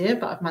start this year,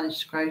 but I've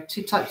managed to grow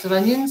 2 types of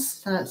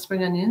onions,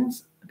 spring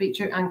onions,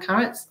 beetroot and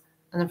carrots.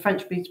 And then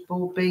French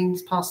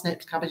beans,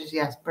 parsnips, cabbages.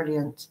 Yes,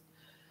 brilliant.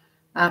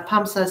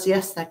 Pam says,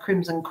 yes, they're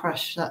Crimson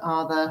Crush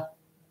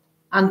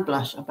and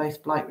Blush are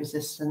both blight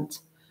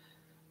resistant.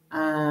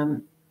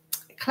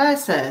 Claire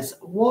says,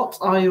 what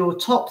are your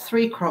top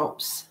 3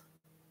 crops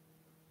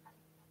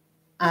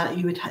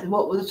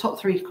what were the top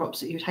 3 crops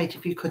that you'd hate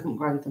if you couldn't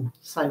grow them?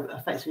 So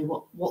effectively,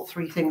 what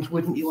 3 things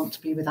wouldn't you want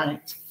to be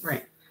without?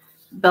 Right.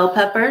 Bell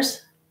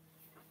peppers,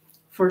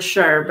 for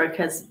sure,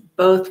 because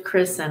both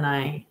Chris and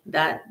I,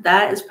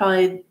 that is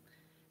probably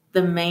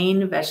the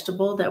main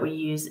vegetable that we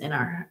use in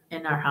our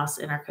house,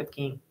 in our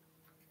cooking,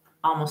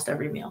 almost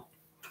every meal.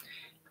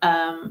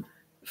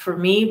 For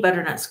me,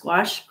 butternut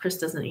squash, Chris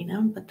doesn't eat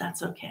them, but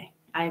that's okay.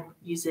 I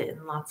use it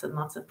in lots and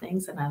lots of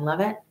things, and I love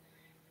it.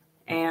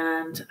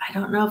 And I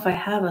don't know if I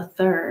have a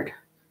third.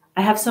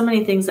 I have so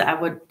many things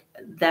that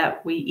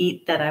we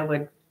eat that I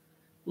would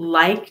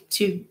like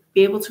to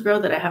be able to grow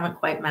that I haven't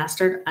quite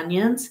mastered.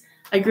 Onions.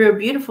 I grew a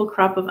beautiful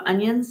crop of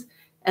onions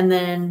and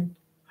then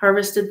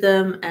harvested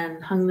them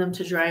and hung them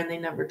to dry, and they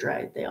never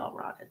dried. They all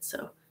rotted.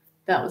 So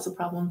that was a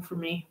problem for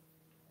me.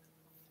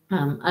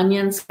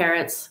 Onions,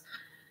 carrots.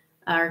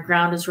 Our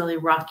ground is really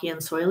rocky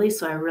and soily,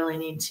 so I really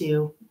need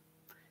to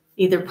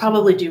either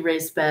probably do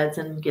raised beds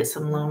and get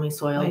some loamy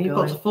soil You've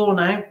going. got to 4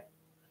 now.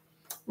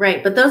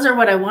 Right, but those are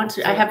what I want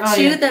to. I have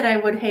 2 that I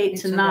would hate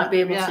to not be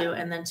able yeah. to,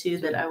 and then 2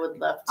 that I would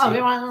love to. Oh, yeah,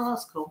 right. Oh,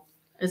 that's cool.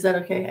 Is that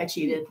okay? I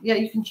cheated. Yeah,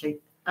 you can cheat.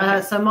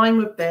 Okay. So mine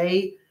would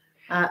be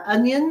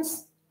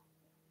onions.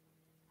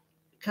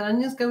 Can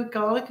onions go with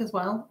garlic as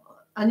well?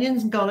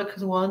 Onions and garlic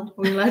as one. Are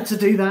we allowed to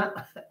do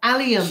that?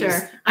 Alliums.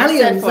 Sure.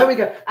 Alliums. There we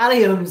go.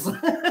 Alliums.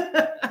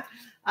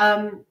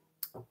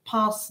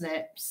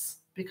 Parsnips,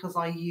 because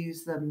I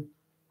use them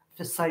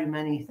for so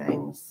many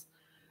things.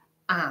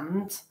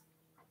 And,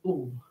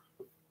 oh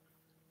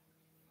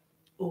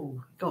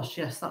gosh,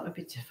 yes, that would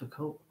be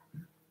difficult.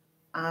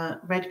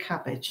 Red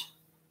cabbage.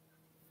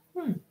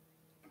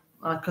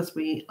 Because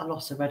we eat a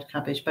lot of red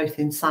cabbage, both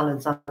in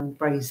salads and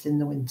braised in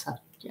the winter.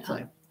 Yeah.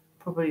 So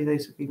probably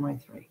those would be my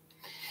 3.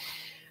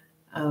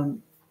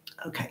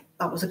 Okay,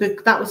 that was a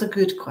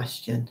good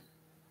question.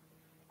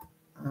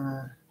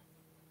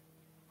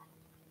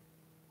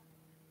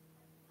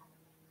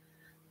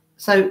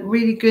 So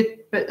really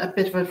good, a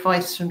bit of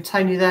advice from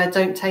Tony there.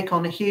 Don't take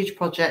on a huge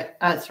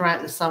project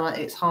throughout the summer.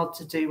 It's hard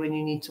to do when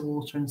you need to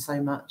water and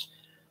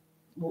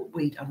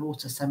weed and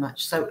water so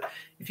much. So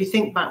if you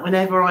think back,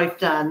 whenever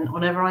I've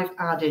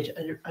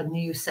added a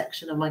new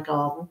section of my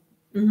garden,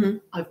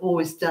 I've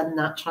always done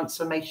that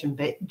transformation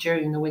bit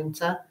during the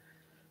winter.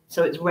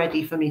 So it's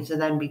ready for me to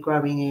then be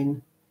growing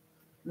in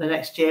the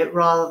next year,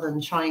 rather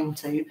than trying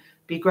to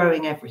be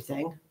growing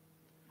everything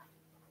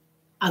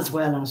as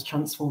well as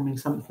transforming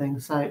something.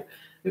 So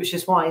which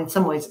is why in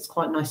some ways it's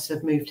quite nice to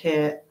have moved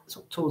here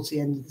sort of towards the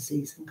end of the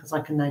season, because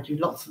I can now do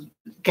lots of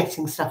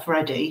getting stuff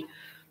ready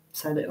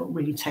so that it'll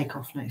really take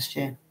off next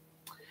year.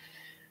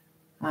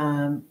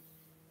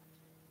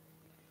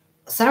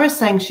 Sarah's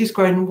saying she's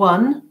grown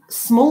 1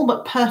 small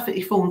but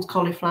perfectly formed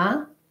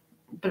cauliflower,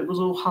 but it was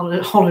all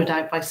hollowed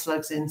out by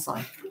slugs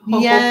inside. Oh,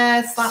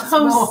 yes, that's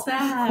so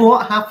sad.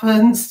 What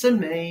happens to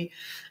me.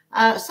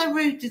 So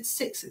Ruth did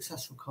 6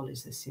 successful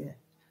collies this year.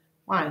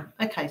 Wow.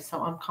 Okay,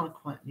 so I'm kind of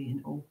quietly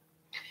in all.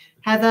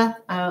 Heather,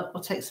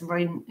 we'll take some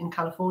rain in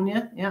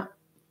California. Yeah.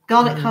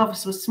 Garlic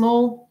harvest was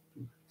small.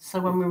 So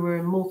when we were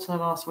in Malta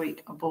last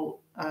week, I bought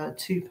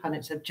 2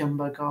 punnets of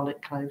jumbo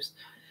garlic cloves.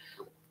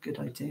 Good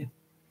idea.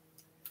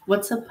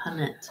 What's a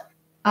punnet?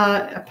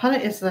 A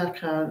punnet is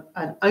like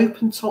an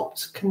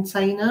open-topped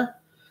container,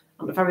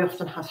 and it very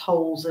often has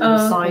holes in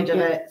the side of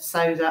it,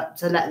 so that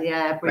to let the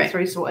air breathe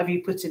through. So whatever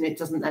you put in it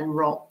doesn't then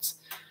rot.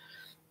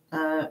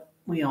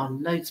 We are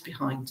loads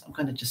behind. I'm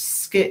going to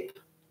just skip.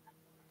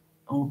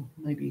 Oh,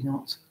 maybe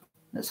not.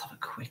 Let's have a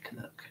quick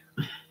look.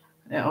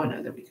 Oh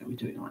no, there we go. We're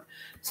doing all right.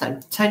 So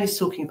Tony's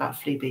talking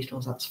about flea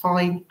beetles. That's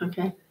fine.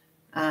 Okay.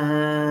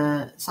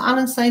 So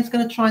Alan's saying he's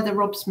going to try the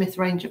Rob Smith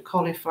range of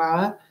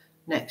cauliflower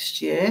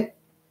next year.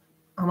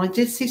 And I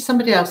did see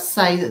somebody else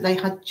say that they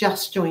had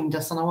just joined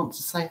us, and I want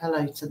to say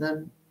hello to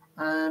them.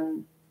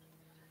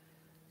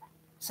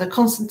 So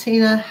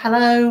Constantina,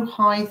 hello,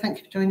 hi, thank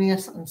you for joining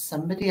us. And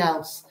somebody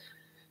else,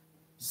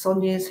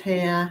 Sonia's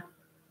here.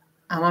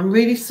 And I'm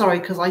really sorry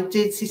because I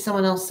did see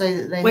someone else say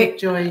that they had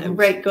joined.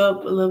 Right, go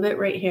up a little bit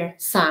right here.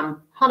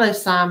 Sam. Hello,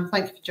 Sam.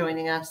 Thank you for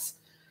joining us.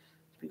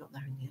 We got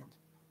there in the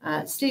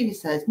end. Stevie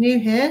says, new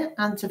here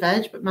and to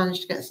veg, but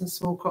managed to get some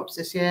small crops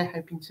this year,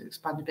 hoping to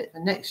expand a bit for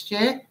next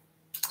year.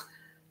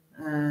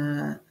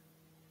 Let's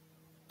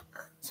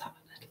have a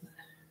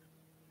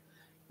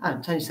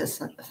little. Tony says,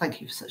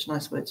 thank you for such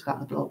nice words about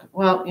the blog.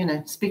 Well, you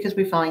know, speak as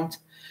we find.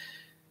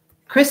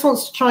 Chris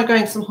wants to try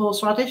growing some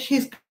horseradish.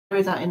 He's going to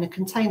grow that in a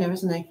container,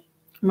 isn't he?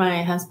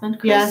 My husband,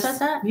 Chris, said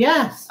that?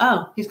 Yes.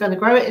 Oh. He's going to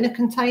grow it in a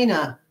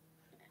container.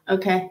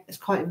 Okay. It's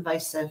quite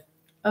invasive.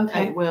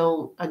 Okay. It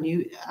will, and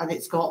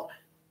it's got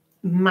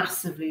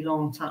massively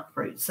long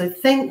taproot. So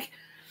think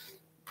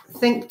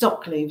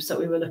dock leaves that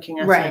we were looking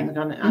at, right?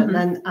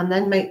 And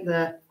then make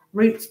the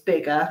roots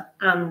bigger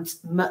and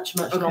much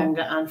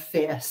longer and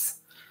fierce.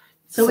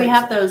 So we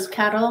have those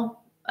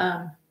cattle.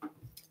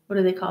 What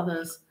do they call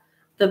those?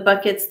 The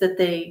buckets that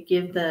they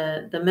give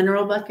the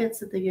mineral buckets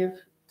that they give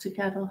to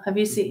cattle. Have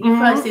you seen? You've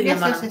probably seen them.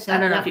 Yes, I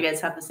don't know if you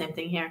guys have the same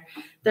thing here.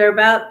 They're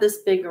about this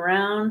big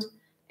around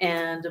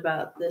and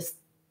about this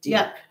deep.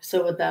 Yeah.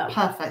 So would that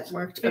perfect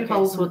work? Okay,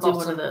 so we'll do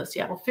one of those.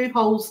 Yeah. Well, food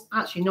holes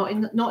actually not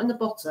in the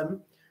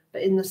bottom,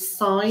 but in the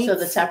sides. So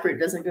the taproot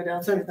doesn't go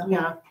down through the hole.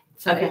 Yeah.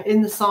 So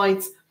in the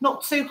sides,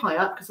 not too high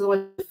up because otherwise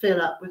it will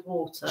fill up with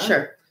water.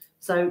 Sure.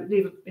 So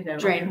leave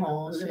drain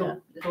holes,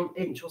 little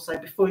inch or so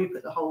before you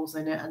put the holes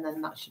in it, and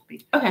then that should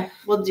be okay.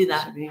 We'll do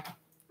that.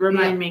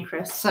 Remind me,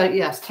 Chris. So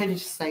yes,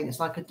 Tony's saying it's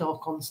like a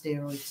dock on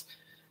steroids.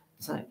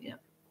 So yeah.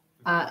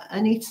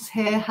 Anita's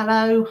here.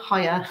 Hello,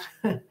 hiya.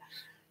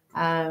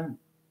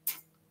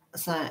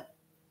 So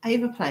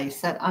Ava Place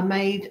said I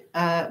made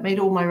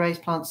all my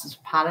raised plants as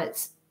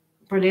pallets.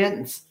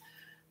 Brilliant.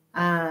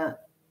 I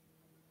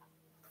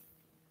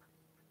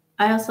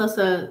also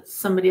saw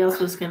somebody else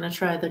was going to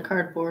try the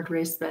cardboard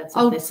raised beds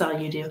if they saw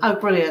you do. Oh,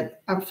 brilliant.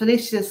 And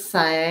Felicia's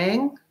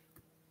saying,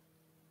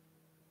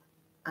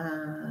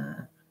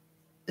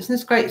 Isn't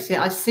this great? See,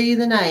 I see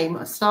the name,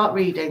 I start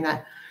reading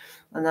that,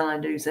 and then I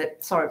lose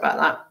it. Sorry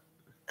about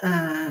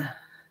that.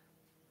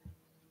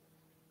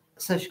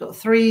 So she's got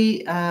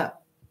three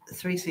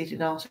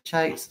seeded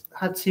artichokes,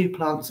 had 2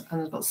 plants,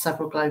 and has got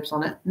several globes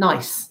on it.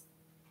 Nice.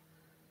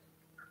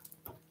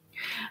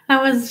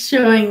 I was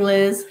showing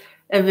Liz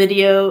a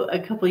video a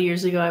couple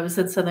years ago. I was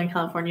in Southern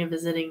California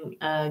visiting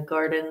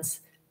gardens,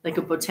 like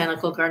a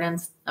botanical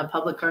gardens, a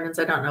public gardens.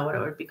 I don't know what it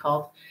would be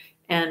called.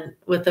 And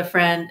with a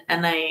friend,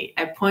 and I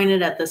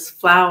pointed at this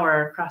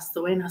flower across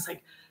the way, and I was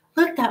like,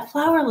 look, that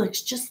flower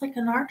looks just like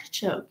an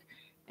artichoke.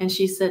 And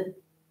she said,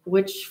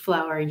 which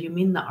flower? You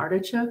mean the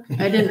artichoke?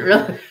 I didn't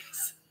realize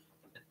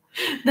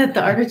that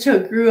the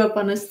artichoke grew up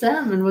on a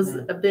stem and was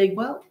a big,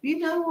 well, you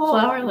know what?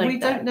 Flower like we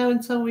don't know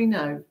until we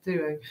know,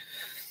 do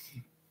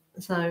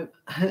we? So,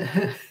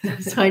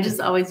 so I just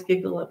always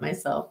giggle at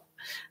myself.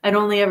 I'd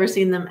only ever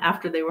seen them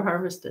after they were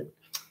harvested.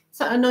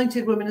 So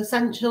Anointed Women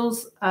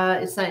Essentials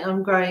is saying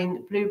I'm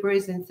growing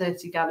blueberries in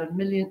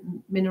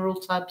 30-gallon mineral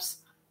tubs.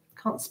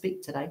 Can't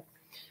speak today.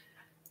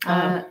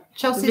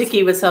 Chelsea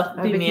Vicky was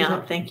helping me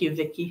out. Thank you,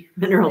 Vicky.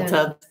 Mineral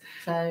tubs.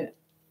 So,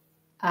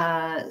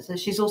 so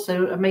she's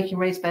also making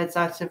raised beds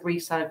out of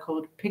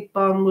recycled pig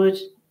barn wood.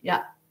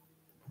 Yeah.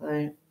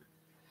 So,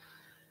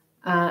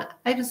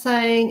 Ava's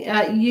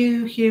saying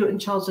you, Hugh,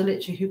 and Charles are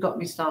literally who got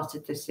me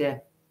started this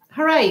year.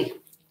 Hooray!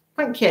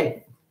 Thank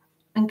you.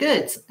 And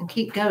good, and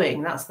keep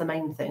going. That's the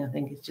main thing, I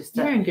think. It's just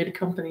you're in good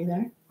company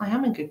there. I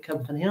am in good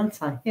company, aren't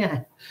I?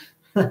 Yeah.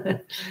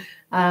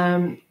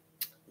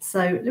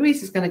 So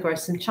Louise is going to grow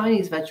some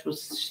Chinese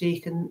vegetables so she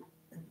can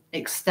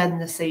extend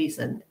the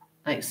season.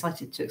 I'm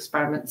excited to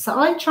experiment. So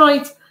I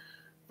tried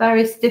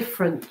various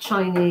different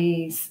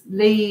Chinese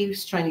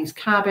leaves, Chinese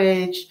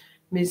cabbage,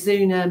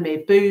 mizuna,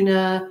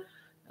 mibuna,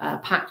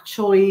 pak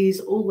choys,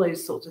 all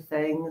those sorts of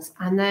things.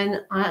 And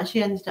then I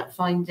actually ended up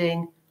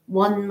finding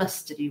one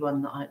mustardy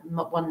one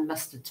one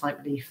mustard type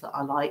leaf that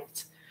I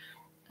liked.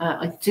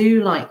 I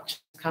do like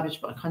cabbage,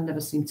 but I kind of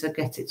never seem to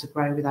get it to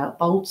grow without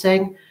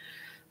bolting.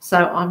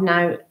 So I've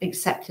now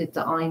accepted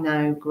that I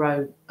now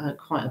grow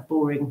quite a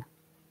boring,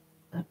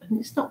 and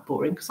it's not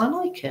boring because I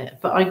like it,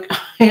 but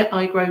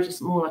I grow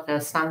just more like a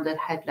standard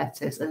head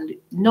lettuce,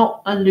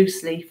 not a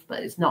loose leaf,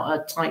 but it's not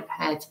a tight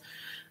head,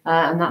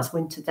 and that's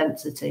winter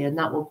density, and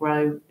that will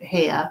grow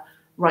here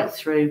right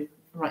through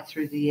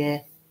the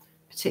year.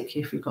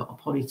 Particularly if we've got a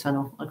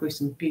polytunnel. I grew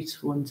some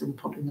beautiful ones in the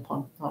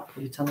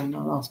polytunnel in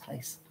our last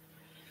place.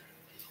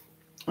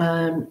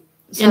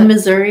 In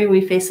Missouri,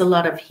 we face a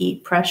lot of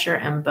heat pressure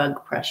and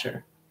bug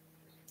pressure.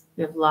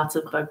 We have lots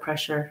of bug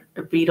pressure.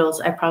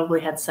 Beetles. I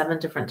probably had 7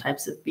 different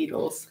types of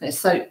beetles. Okay,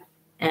 so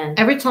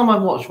every time I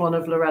watch one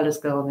of Lorella's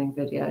gardening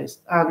videos,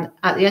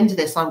 at the end of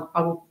this, I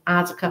will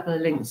add a couple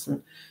of links.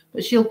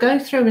 But she'll go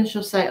through and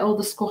she'll say, oh,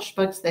 the squash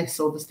bug's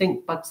this or the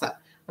stink bug's that.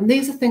 And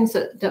these are things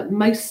that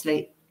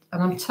mostly,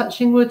 and I'm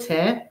touching wood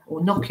here,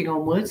 or knocking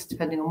on wood,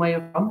 depending on where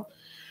you're from,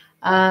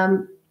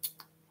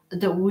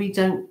 that we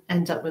don't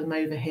end up with them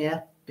over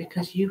here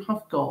because you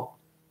have got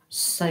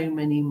so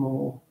many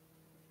more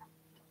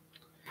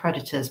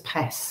predators,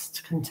 pests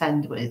to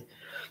contend with.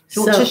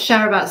 So we'll just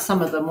share about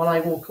some of them while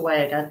I walk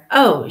away again.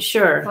 Oh,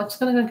 sure. I'm just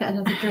going to go get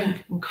another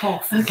drink and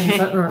cough. Okay.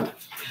 Like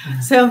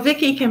so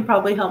Vicky can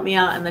probably help me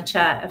out in the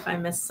chat if I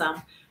miss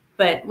some.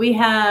 But we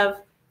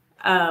have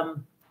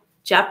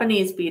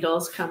Japanese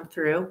beetles come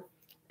through.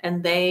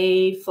 And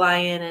they fly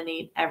in and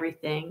eat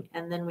everything.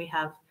 And then we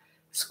have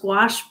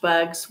squash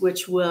bugs,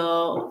 which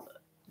will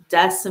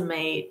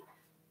decimate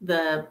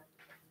the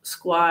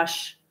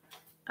squash,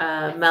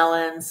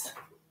 melons,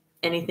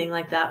 anything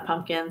like that,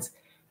 pumpkins.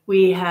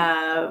 We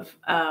have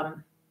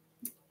tomato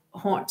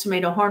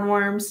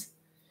hornworms.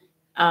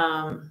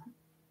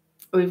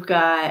 We've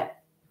got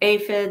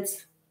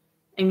aphids.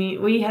 I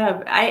mean, we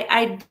have,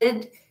 I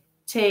did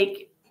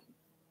take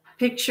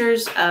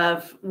pictures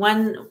of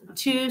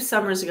 2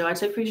 summers ago. I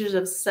took pictures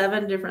of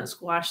 7 different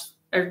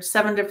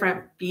 7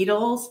 different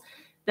beetles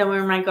that were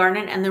in my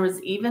garden. And there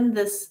was even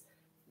this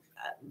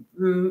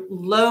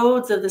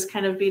loads of this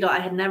kind of beetle I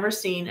had never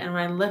seen. And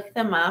when I looked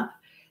them up,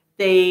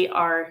 they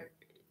are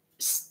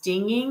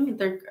stinging.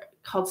 They're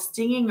called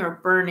stinging or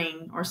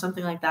burning or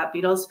something like that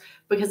beetles,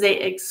 because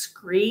they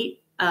excrete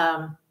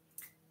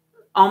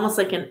almost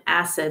like an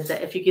acid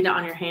that if you get it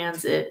on your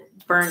hands, it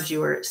burns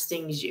you or it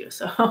stings you.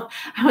 So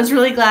I was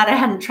really glad I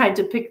hadn't tried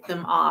to pick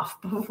them off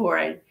before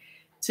I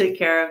took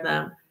care of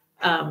them.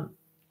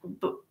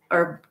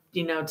 Or,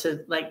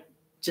 to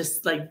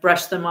just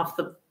brush them off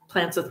the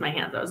plants with my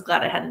hands. I was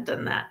glad I hadn't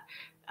done that.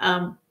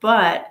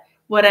 But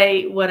what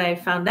I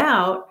found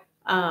out,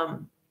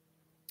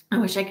 I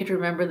wish I could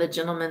remember the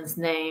gentleman's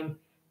name.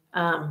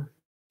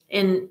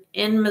 In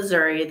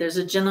Missouri, there's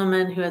a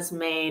gentleman who has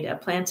made a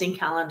planting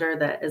calendar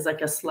that is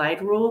like a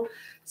slide rule.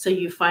 So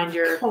you find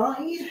your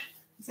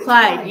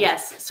Clyde,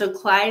 yes. So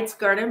Clyde's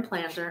garden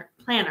planner.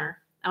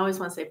 I always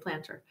want to say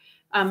planter.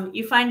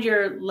 You find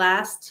your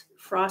last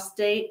frost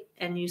date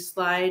and you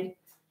slide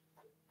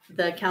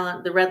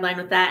the red line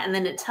with that, and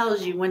then it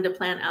tells you when to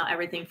plant out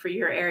everything for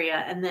your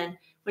area. And then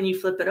when you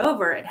flip it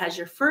over, it has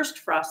your first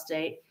frost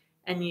date,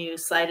 and you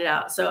slide it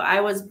out. So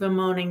I was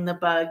bemoaning the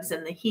bugs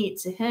and the heat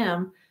to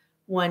him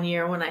one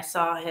year when I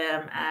saw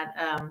him at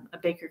a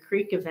Baker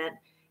Creek event,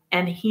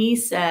 and he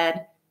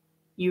said,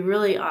 you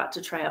really ought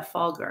to try a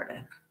fall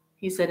garden.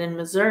 He said in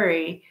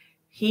Missouri,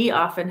 he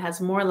often has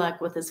more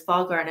luck with his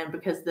fall garden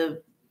because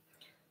the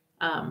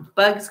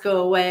bugs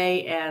go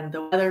away and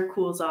the weather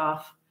cools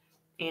off.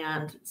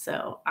 And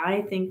so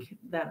I think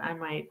that I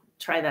might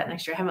try that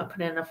next year. I haven't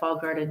put in a fall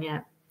garden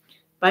yet,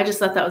 but I just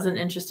thought that was an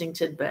interesting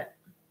tidbit.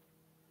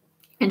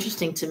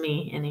 Interesting to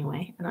me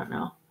anyway. I don't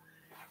know.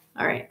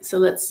 All right. So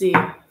let's see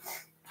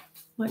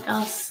what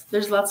else.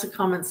 There's lots of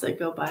comments that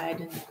go by. I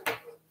didn't.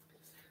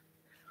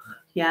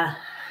 Yeah.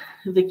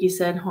 Vicky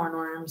said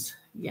hornworms.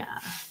 Yeah.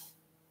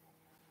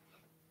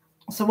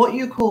 So what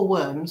you call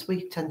worms,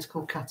 we tend to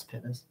call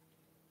caterpillars.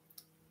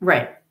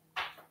 Right.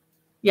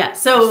 Yeah.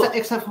 So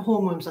except for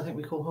hornworms, I think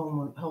we call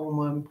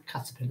hornworm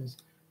caterpillars.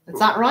 Is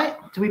that right?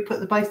 Do we put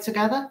the both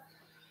together?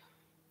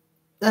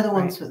 They're the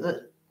ones with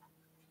the.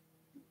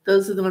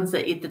 Those are the ones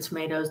that eat the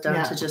tomatoes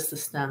down to just the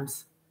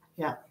stems.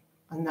 Yeah.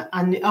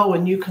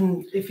 And you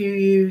can, if you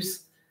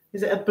use,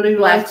 is it a blue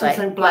light or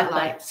something? Black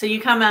light. So you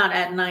come out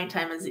at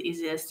nighttime is the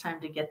easiest time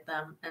to get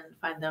them and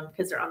find them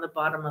because they're on the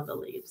bottom of the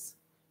leaves.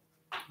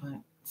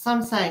 Right. So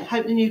I'm saying,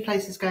 hope the new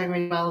place is going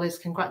really well, Liz.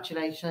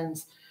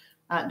 Congratulations.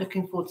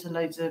 Looking forward to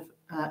loads of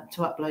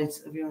to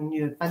uploads of your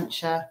new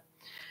adventure.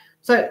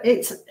 So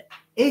it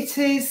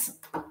is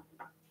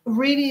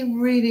really,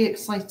 really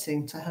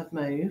exciting to have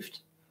moved,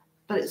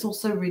 but it's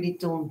also really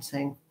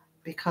daunting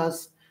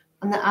because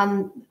and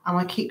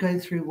I keep going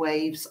through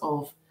waves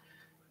of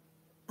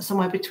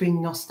somewhere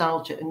between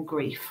nostalgia and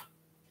grief,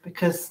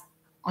 because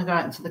I go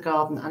out into the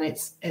garden and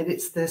it's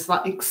this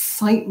like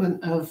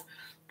excitement of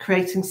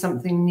creating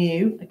something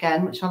new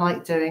again, which I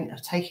like doing,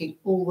 of taking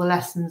all the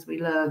lessons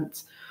we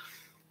learnt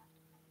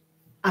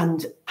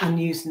and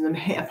using them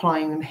here,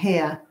 applying them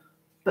here.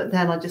 But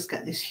then I just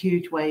get this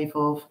huge wave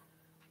of,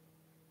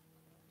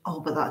 oh,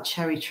 but that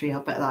cherry tree, I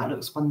bet that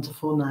looks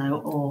wonderful now.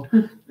 Or,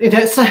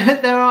 so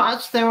there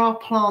are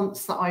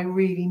plants that I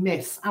really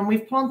miss, and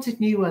we've planted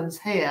new ones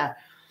here.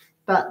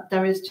 But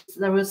there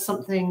was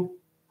something,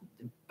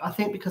 I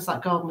think, because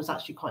that garden was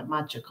actually quite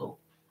magical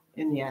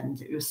in the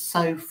end. It was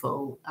so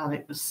full and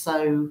it was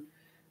so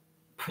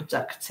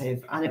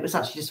productive, and it was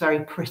actually just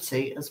very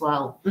pretty as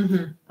well.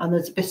 Mm-hmm. And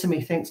there's a bit of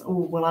me thinks, oh,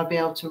 will I be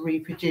able to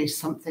reproduce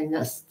something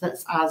that's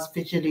as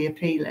visually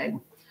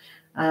appealing?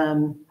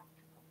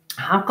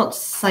 I've got to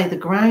say the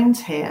ground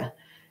here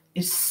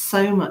is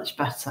so much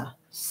better.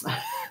 So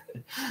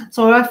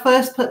when I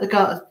first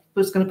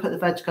was going to put the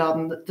veg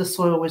garden, the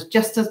soil was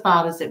just as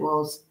bad as it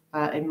was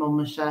in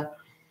Monmouthshire.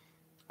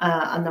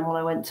 And then when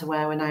I went to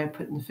where we're now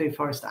putting the food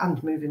forest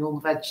and moving all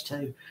the veg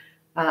to,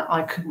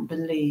 I couldn't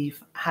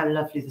believe how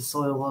lovely the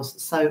soil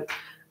was. So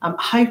I'm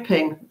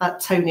hoping that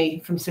Tony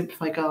from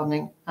Simplify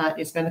Gardening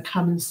is going to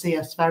come and see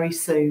us very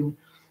soon,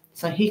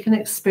 so he can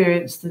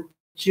experience the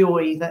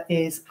joy that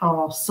is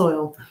our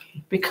soil.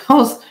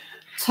 Because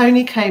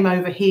Tony came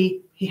over,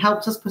 he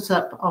helped us put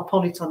up our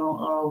polyton on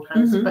our old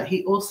house, mm-hmm. but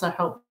he also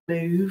helped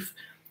move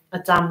a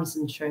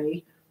damson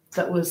tree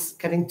that was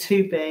getting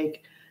too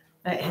big.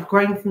 It had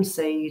grown from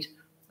seed,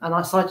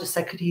 and so I just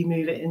said, could you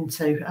move it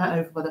into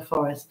over by the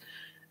forest?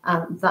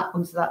 And that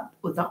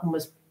one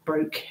was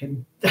broke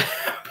him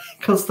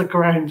because the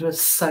ground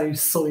was so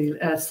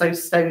so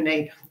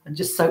stony and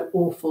just so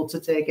awful to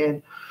dig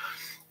in.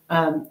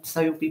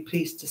 So you'll be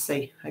pleased to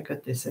see how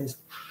good this is.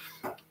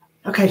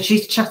 Okay,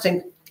 she's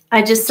chatting.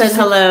 I just said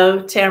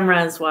hello.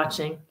 Tamara is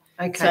watching.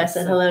 Okay, so I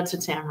said hello to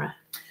Tamara.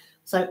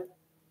 So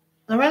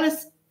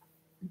Lorella's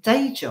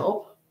day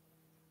job.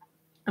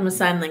 I'm a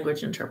sign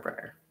language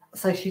interpreter.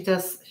 So she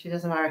does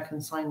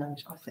American Sign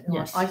Language.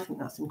 I think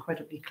that's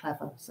incredibly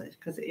clever. So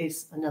because it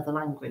is another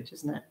language,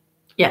 isn't it?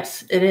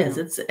 Yes, it is.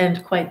 It's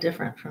and quite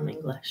different from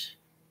English.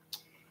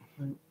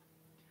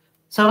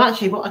 So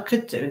actually, what I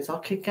could do is I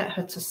could get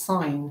her to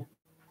sign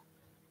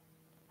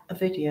a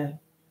video.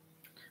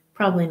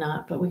 Probably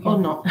not, but we can. Or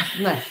not?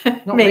 No,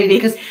 not maybe,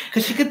 really,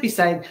 because she could be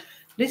saying,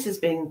 "Liz has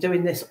been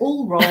doing this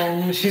all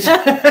wrong. She's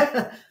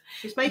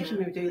making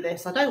me do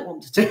this. I don't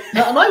want to do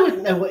that," and I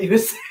wouldn't know what he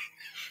was saying.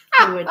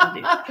 I wouldn't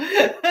do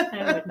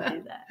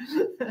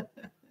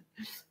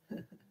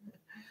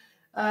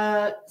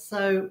that.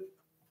 So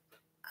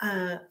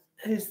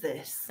who's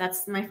this?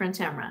 That's my friend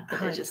Tamara.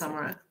 Hi,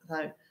 Tamara.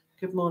 So,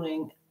 good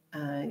morning.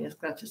 Yes,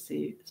 glad to see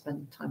you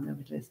spending time there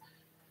with Liz.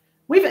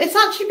 It's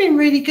actually been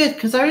really good,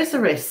 because there is a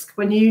risk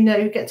when you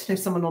get to know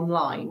someone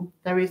online.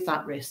 There is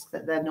that risk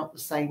that they're not the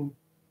same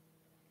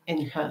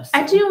in person.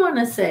 I do want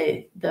to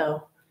say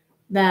though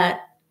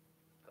that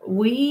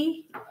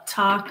we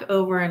talk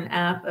over an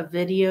app, a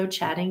video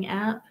chatting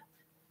app,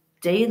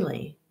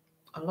 daily.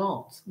 A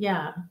lot.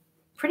 Yeah,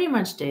 pretty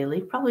much daily,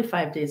 probably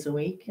 5 days a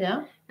week.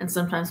 Yeah. And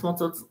sometimes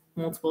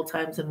multiple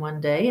times in one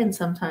day, and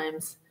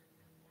sometimes,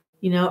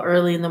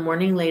 early in the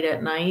morning, late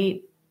at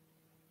night,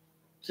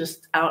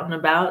 just out and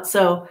about.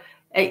 So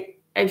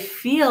I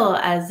feel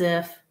as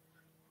if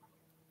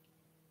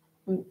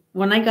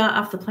when I got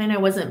off the plane, I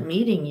wasn't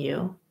meeting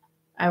you,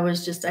 I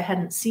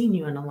hadn't seen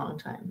you in a long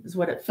time, is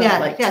what it felt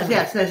like.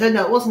 Yes.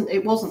 No,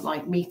 it wasn't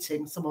like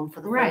meeting someone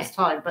for the first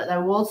time, but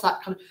there was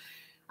that kind of.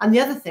 And the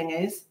other thing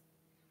is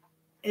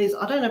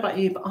I don't know about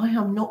you, but I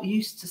am not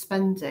used to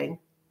spending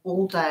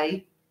all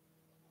day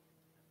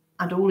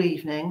and all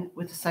evening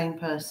with the same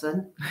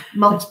person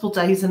multiple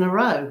days in a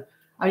row.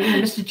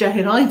 Mr. J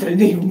and I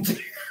don't even do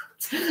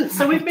that.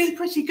 So we've been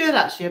pretty good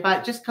actually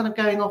about just kind of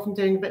going off and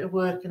doing a bit of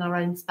work in our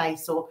own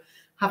space, or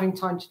having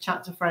time to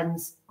chat to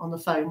friends on the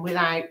phone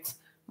without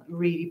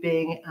really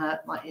being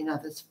like in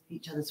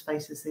each other's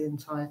faces the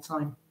entire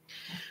time.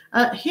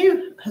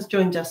 Hugh has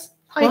joined us.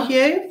 Hi,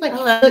 Hugh.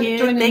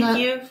 Thank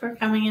you for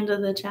coming into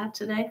the chat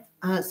today.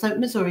 So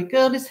Missouri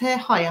Girl is here.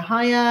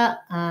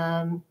 Hiya.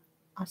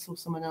 I saw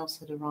someone else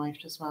had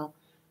arrived as well.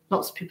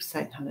 Lots of people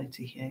saying hello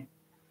to Hugh.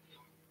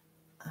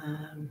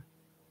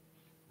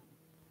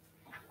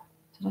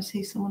 Did I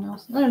see someone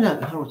else? No,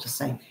 I was just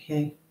saying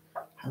Hugh.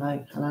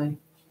 Hello.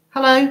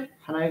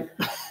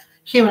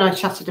 Hugh and I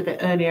chatted a bit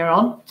earlier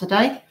on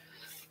today.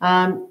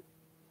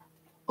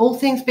 All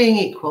things being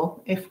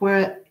equal, if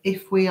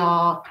we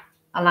are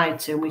allowed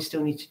to, and we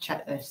still need to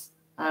check this,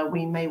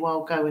 we may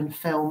well go and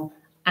film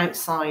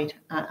outside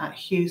at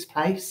Hugh's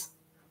place.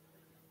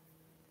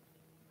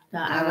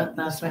 That would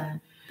be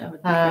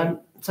great.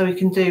 So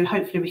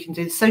hopefully we can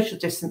do the social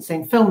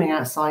distancing, filming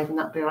outside, and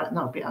that'd be right.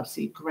 That would be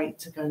absolutely great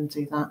to go and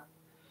do that.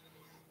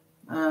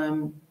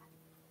 I'm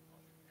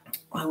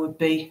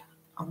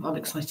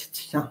excited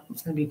to do that.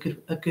 It's going to be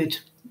a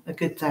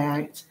good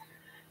day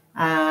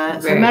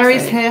out. So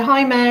Mary's here.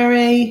 Hi,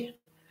 Mary.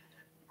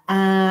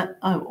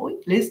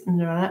 Liz and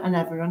Lorella and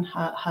everyone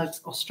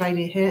hugs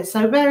Australia here.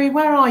 So Mary,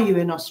 where are you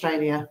in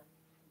Australia?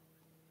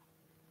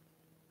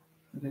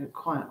 A bit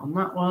quiet on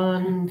that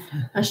one.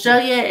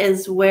 Australia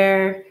is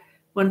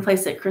one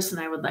place that Chris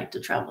and I would like to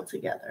travel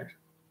together.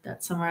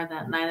 That's somewhere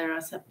that neither of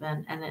us have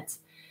been, and it's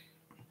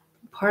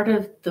part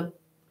of the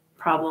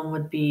problem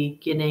would be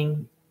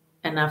getting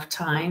enough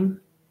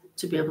time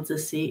to be able to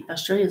see.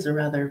 Australia is a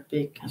rather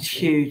big country. It's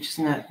huge,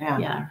 isn't it?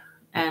 Yeah.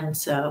 And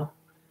so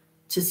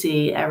to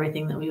see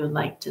everything that we would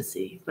like to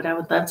see. But I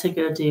would love to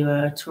go do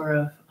a tour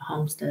of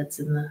homesteads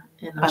in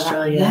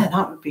Australia.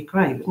 That would be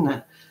great, wouldn't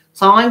it?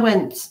 So I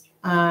went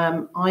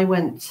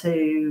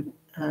to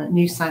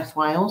New South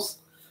Wales,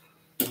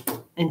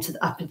 up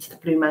into the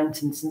Blue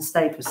Mountains, and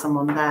stayed with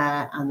someone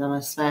there. And then I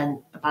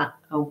spent about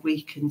a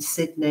week in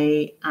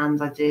Sydney,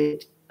 and I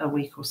did a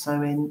week or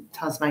so in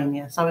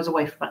Tasmania. So I was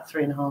away for about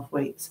 3.5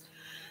 weeks,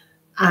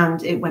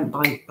 and it went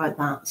by like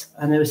that.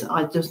 And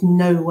there's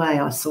no way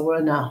I saw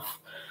enough.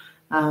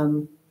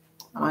 And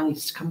I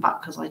needed to come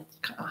back because I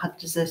had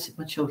deserted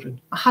my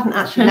children. I hadn't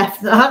actually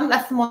left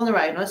them on their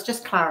own. Let's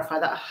just clarify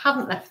that I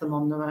haven't left them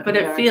on their own. But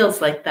it feels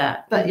like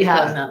that. But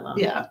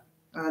yeah.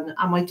 And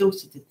my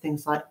daughter did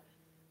things like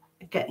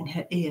getting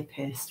her ear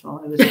pierced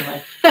while I was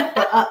away.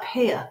 But up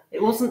here,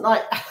 it wasn't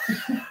like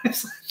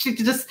she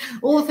did just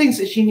all the things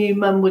that she knew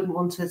Mum wouldn't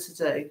want her to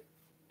do.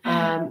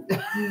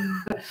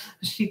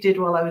 She did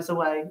while I was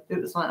away. It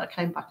was like I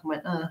came back and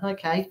went,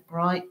 okay,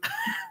 right.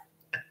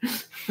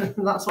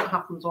 That's what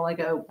happens when I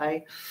go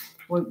away.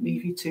 Won't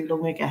leave you too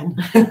long again.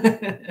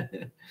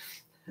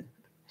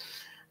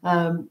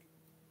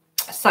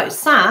 So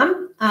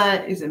Sam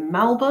is in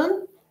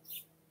Melbourne,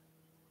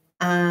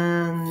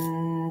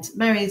 and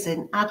Mary's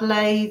in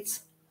Adelaide.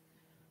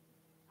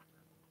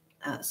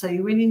 So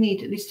you really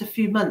need at least a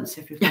few months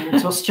if you're coming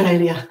to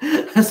Australia,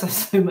 as there's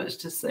so much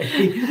to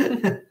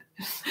see.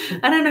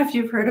 I don't know if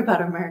you've heard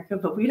about America,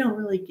 but we don't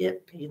really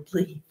get paid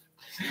leave.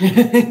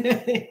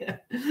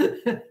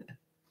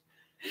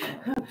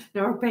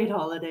 Nor paid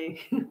holiday.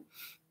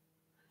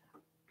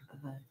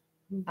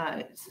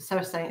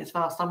 Sarah's saying it's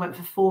fast. I went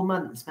for 4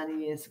 months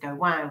many years ago.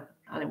 Wow.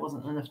 And it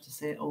wasn't enough to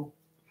see it all.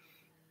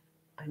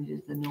 I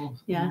did the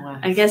north. Yeah. And west.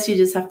 I guess you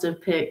just have to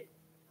pick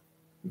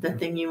the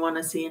thing you want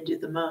to see and do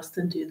the most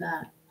and do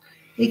that.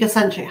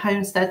 Egocentric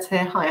homesteads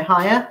here.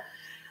 Hiya.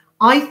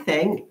 I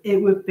think it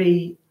would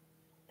be,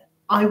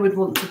 I would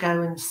want to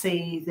go and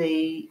see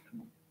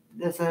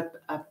there's a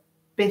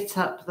bit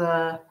up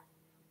the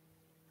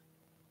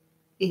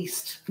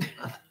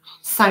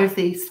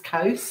southeast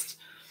coast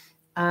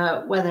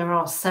where there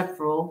are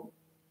several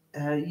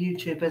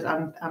YouTubers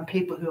and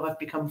people who I've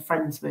become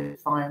friends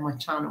with via my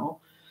channel.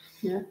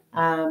 Yeah.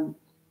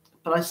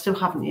 But I still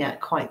haven't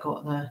yet quite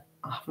got I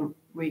haven't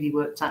really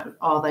worked out,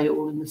 are they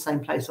all in the same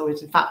place, or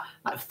is in fact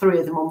like 3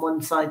 of them on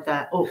one side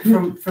there, or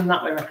from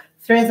that way around,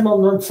 3 of them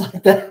on one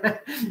side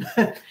there,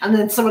 and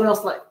then someone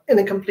else like in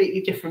a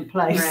completely different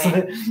place.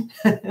 Right.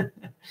 So,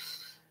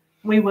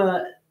 we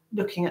were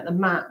looking at the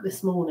map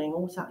this morning,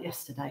 or was that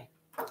yesterday?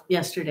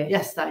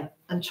 Yesterday,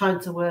 and trying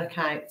to work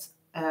out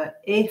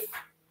if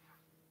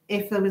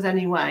there was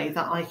any way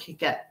that I could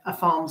get a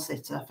farm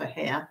sitter for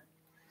here,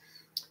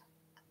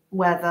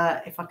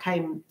 whether if I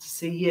came to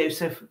see you,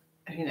 so if,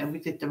 we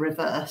did the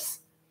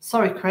reverse.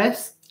 Sorry,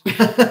 Chris.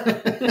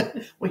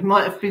 We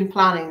might have been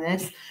planning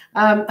this.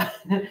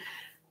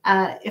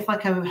 If I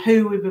came,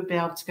 who we would be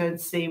able to go and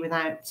see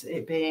without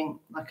it being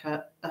like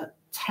a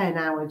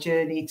 10-hour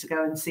journey to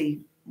go and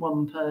see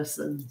one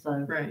person.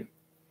 So right.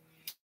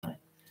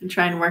 And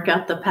try and work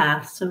out the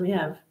path so we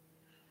have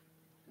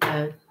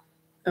a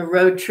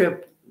road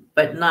trip,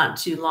 but not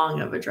too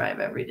long of a drive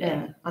every day.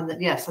 Yeah, and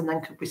then and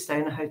then could we stay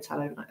in a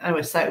hotel overnight?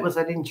 Anyway, so it was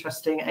an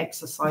interesting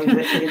exercise.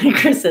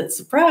 Chris said,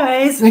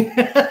 "Surprise,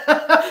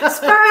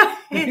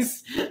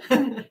 surprise!"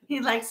 He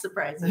likes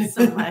surprises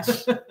so much.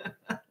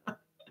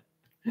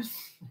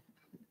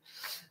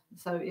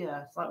 So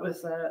yeah, that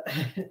was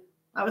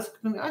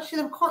actually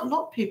there were quite a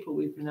lot of people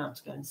we've been out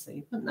to go and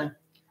see, weren't there?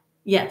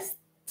 Yes,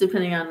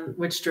 depending on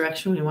which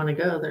direction we want to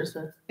go, there's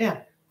a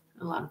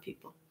lot of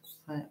people.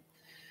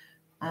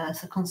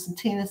 So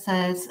Constantina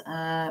says,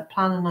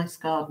 plan a nice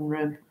garden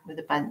room with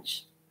a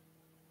bench,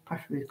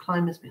 preferably with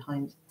climbers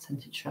behind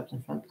scented shrubs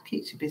in front.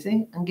 Keeps you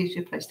busy and gives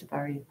you a place to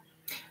bury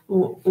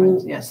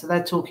you. Yeah, so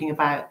they're talking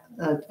about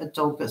a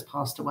dog that's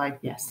passed away.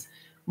 Yes.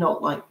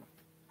 Not like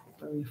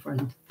bury your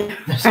friend. Wait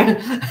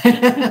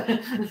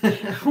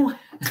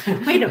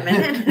a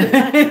minute.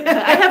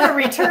 I have a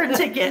return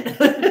ticket.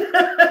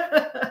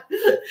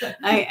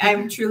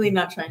 I'm truly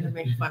not trying to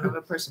make fun of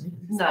a person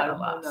who's no,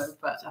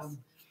 but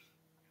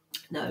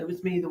no, it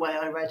was me the way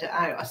I read it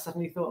out. I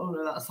suddenly thought, oh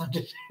no, that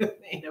sounded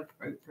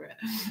inappropriate.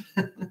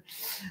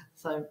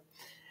 So,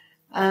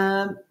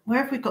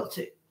 where have we got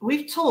to?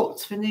 We've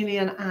talked for nearly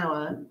an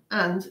hour,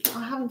 and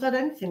I haven't done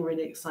anything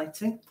really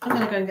exciting. I'm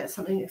going to go and get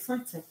something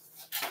exciting.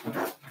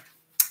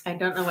 I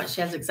don't know what she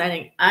has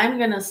exciting. I'm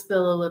going to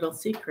spill a little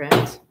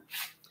secret.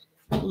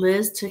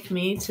 Liz took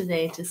me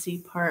today to see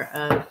part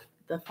of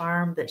the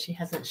farm that she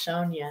hasn't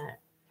shown yet,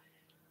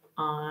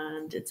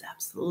 and it's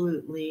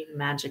absolutely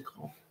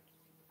magical.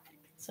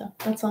 So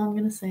that's all I'm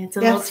going to say. It's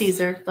a little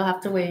teaser. They'll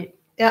have to wait.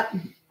 Yeah.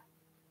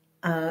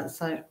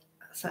 So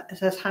it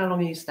says, how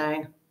long are you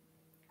staying?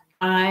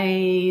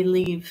 I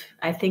leave,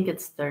 I think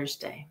it's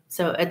Thursday.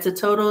 So it's the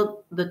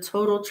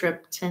total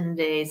trip, 10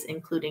 days,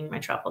 including my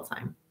travel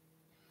time.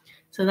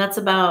 So that's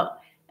about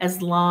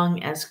as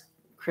long as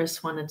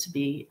Chris wanted to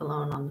be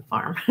alone on the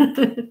farm.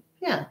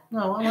 Yeah,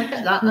 no, I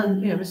get that.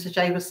 And Mr.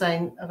 J was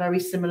saying a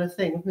very similar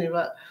thing. He was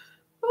like,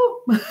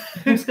 oh,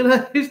 who's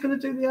gonna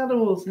do the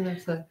animals?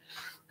 So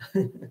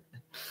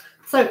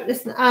so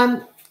listen,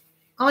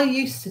 I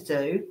used to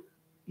do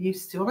I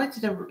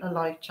did a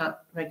live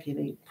chat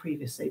regularly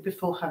previously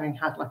before having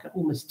had like an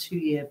almost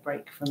 2-year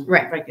break from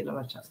regular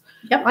live chats.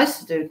 Yep. I used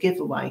to do a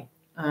giveaway.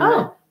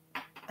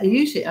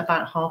 Usually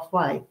about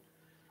halfway.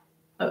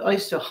 I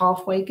used to do a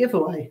halfway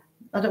giveaway.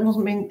 It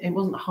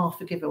wasn't half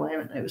a giveaway.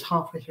 It was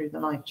halfway through the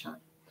live chat.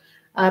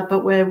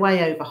 But we're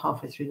way over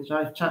halfway through the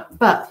live chat.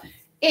 But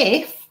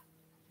if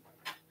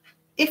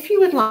you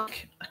would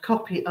like a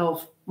copy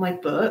of my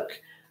book,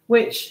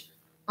 which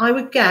I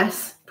would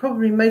guess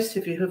probably most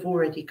of you have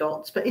already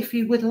got, but if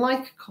you would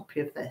like a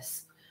copy of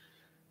this,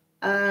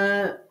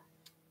 I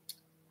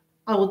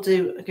will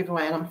do a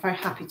giveaway, and I'm very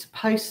happy to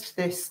post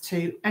this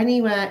to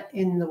anywhere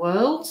in the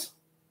world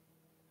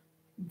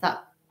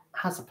that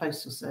has a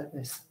postal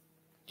service.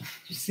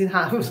 You see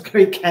that? I was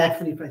very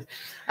carefully placed.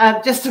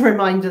 Just a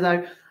reminder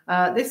though,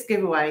 this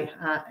giveaway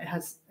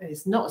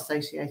is not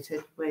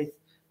associated with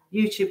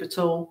YouTube at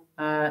all.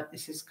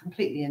 This is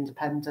completely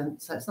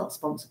independent, so it's not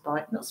sponsored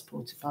by, not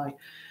supported by,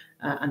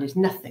 and is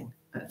nothing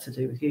to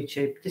do with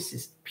YouTube. This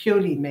is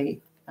purely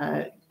me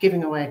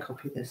giving away a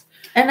copy of this.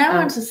 And I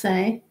want to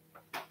say,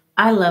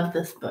 I love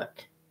this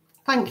book.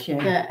 Thank you.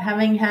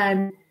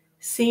 Having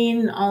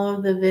seen all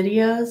of the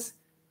videos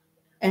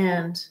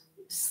and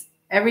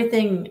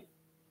everything,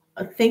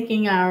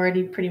 thinking I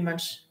already pretty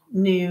much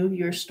knew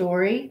your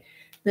story,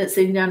 that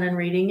sitting down and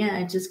reading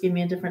it just gave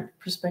me a different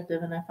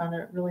perspective, and I found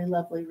it a really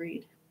lovely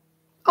read.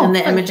 And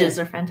the images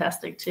are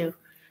fantastic too.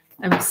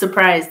 I'm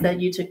surprised that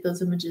you took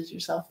those images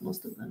yourself,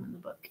 most of them in the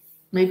book.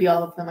 Maybe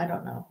all of them. I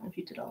don't know if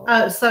you did all of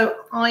them. So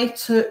I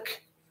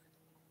took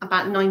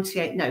about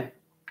 98. No,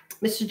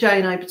 Mr. J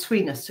and I,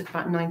 between us, took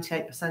about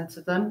 98%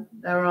 of them.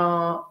 There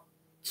are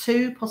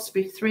 2,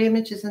 possibly 3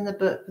 images in the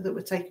book that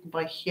were taken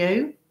by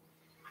Hugh.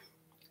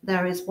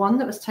 There is one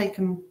that was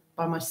taken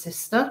by my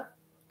sister.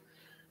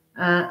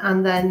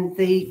 And then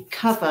the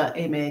cover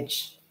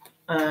image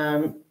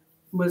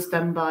was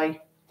done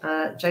by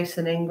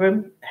Jason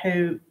Ingram,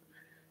 who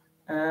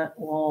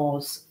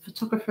was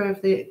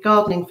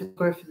gardening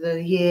photographer of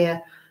the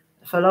year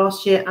for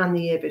last year and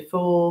the year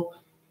before.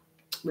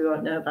 We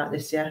won't know about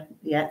this yet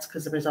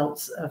because the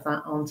results of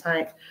that aren't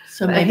out.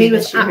 So maybe he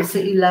was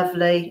absolutely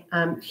lovely.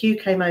 Hugh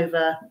came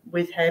over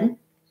with him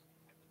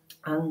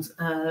and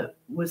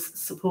was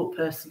support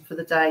person for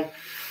the day,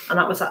 and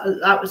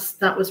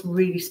that was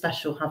really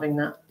special having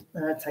that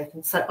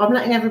taken. So I'm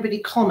letting everybody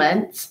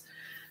comment,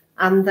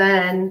 and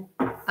then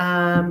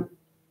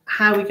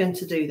how are we going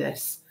to do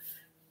this?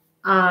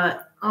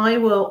 I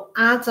will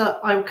add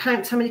up. I will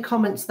count how many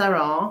comments there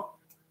are,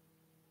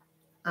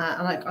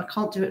 and I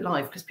can't do it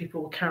live because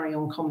people will carry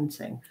on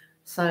commenting.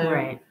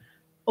 So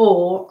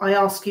or I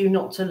ask you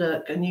not to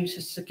look, and you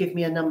just to give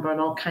me a number, and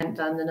I'll count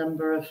down the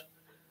number of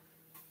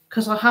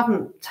because I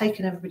haven't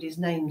taken everybody's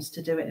names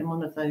to do it in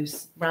one of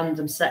those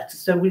random sectors.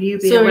 So will you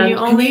be? So are you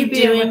only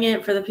doing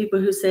it for the people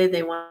who say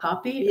they want a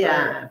copy?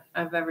 Yeah,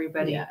 of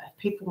everybody. Yeah, if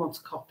people want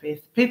a copy,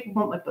 if people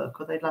want my book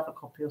or they'd love a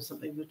copy or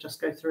something, we'll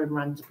just go through them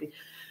randomly.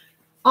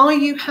 Are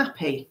you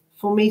happy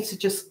for me to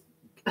just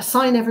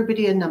assign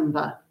everybody a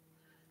number,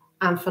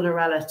 and for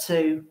Lorella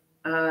to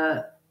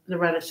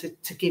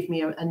give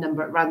me a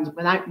number at random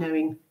without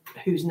knowing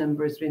whose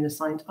number has been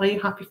assigned? Are you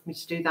happy for me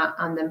to do that,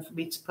 and then for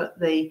me to put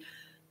the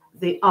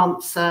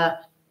answer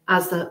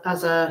as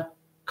a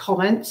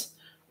comment,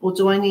 or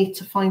do I need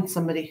to find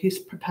somebody who's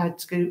prepared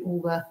to go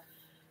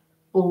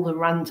all the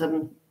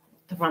random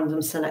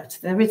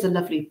select? There is a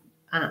lovely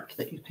app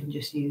that you can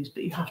just use,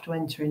 but you have to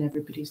enter in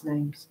everybody's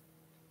names.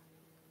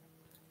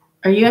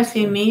 Are you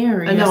asking me,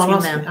 or are you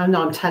asking them?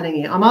 No, I'm telling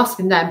you. I'm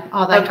asking them.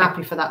 Are they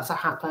happy for that to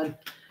happen?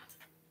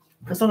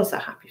 As long as they're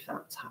happy for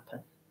that to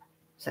happen.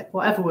 So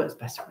whatever works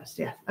best for us.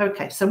 Yeah.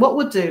 Okay. So what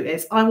we'll do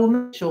is I will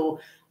make sure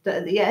that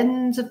at the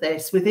end of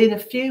this, within a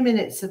few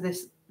minutes of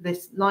this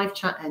live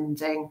chat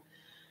ending,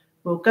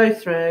 we'll go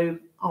through.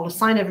 I'll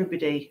assign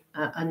everybody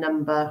a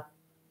number.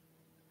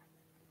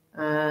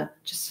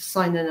 Just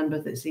assign a number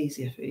that's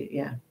easier for you.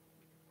 Yeah.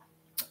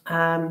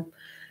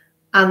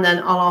 And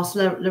then I'll ask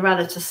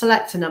Lorella to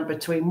select a number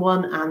between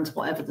 1 and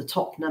whatever the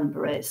top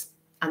number is.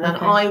 And then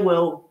I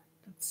will.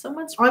 That's so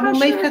much pressure. I will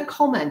make a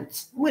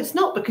comment. Well, it's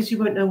not, because you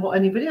won't know what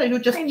anybody else. You're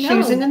just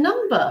choosing a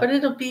number. But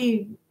it'll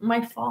be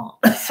my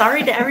fault.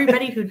 Sorry to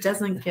everybody who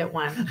doesn't get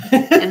one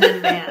in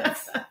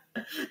advance.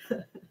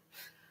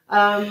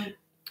 Well,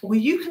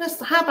 you can.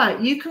 How about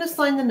you can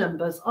assign the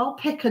numbers? I'll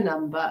pick a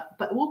number,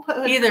 but we'll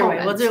put either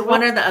way. We'll do it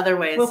one or the other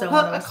way. We'll put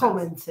a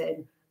comment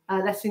in,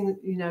 letting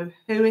you know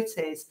who it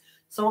is.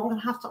 So what I'm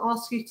going to have to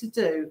ask you to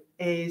do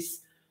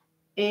is,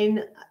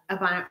 in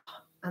about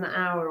an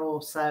hour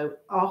or so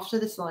after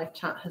this live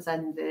chat has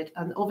ended,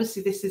 and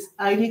obviously this is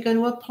only going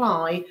to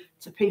apply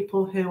to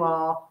people who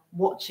are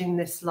watching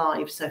this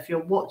live. So if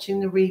you're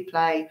watching the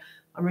replay,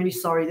 I'm really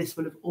sorry, this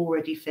will have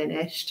already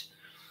finished.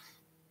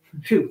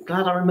 Phew,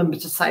 glad I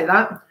remembered to say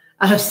that.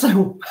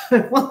 So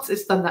once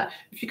it's done that,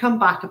 if you come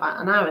back about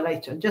an hour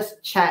later and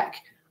just check,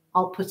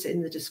 I'll put it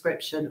in the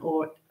description,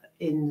 or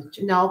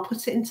I'll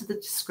put it into the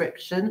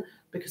description,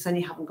 because then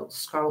you haven't got to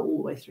scroll all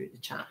the way through the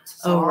chat.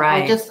 So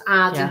I'll just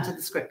add into the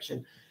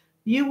description.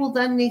 You will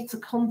then need to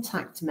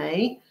contact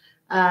me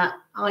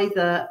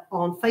either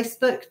on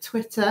Facebook,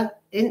 Twitter,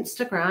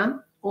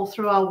 Instagram, or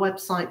through our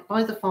website,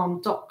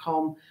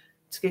 bytherfarm.com,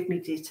 to give me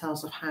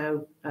details of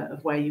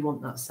of where you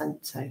want that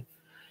sent to.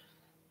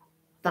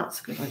 That's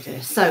a good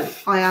idea. So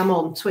I am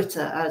on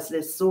Twitter as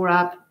Liz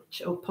Zorab,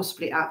 or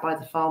possibly at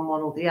Bytherfarm,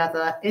 one or the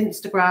other.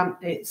 Instagram,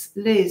 it's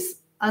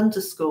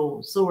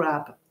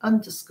Liz_Zorab_.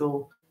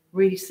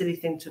 Really silly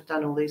thing to have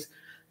done all these.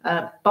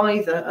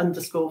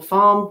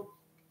 Byther_Farm.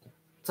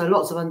 So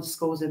lots of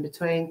underscores in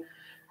between.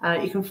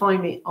 You can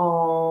find me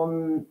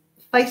on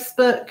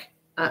Facebook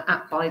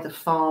at Byther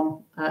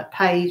Farm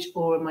page,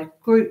 or in my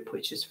group,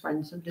 which is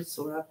Friends of Liz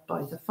Zorab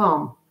Byther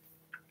Farm.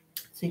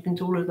 So you can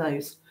do all of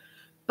those.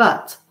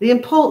 But the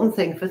important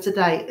thing for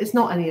today is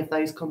not any of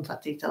those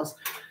contact details.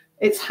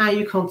 It's how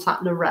you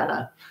contact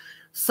Lorella.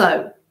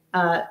 So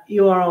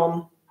you are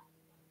on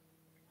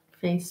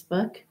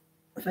Facebook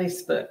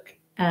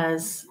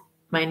as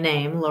my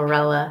name,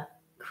 Lorella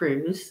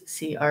Crews,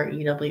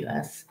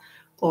 Crews,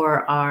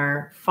 or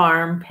our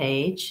farm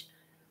page,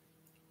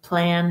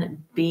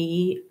 Plan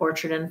B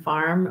Orchard and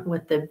Farm,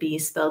 with the B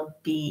spelled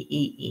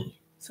B-E-E.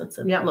 So it's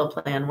a little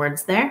play on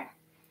words there.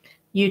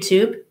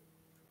 YouTube,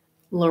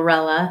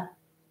 Lorella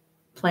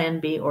Plan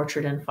B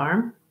Orchard and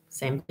Farm,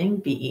 same thing,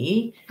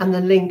 B-E-E. And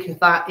the link of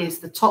that is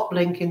the top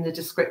link in the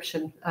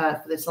description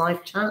for this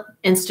live chat.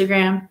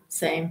 Instagram,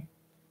 same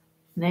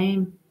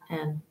name,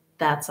 and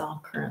that's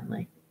all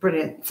currently.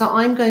 Brilliant. So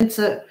I'm going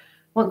to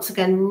once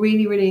again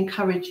really, really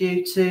encourage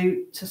you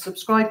to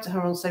subscribe to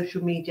her on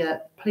social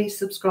media. Please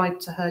subscribe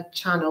to her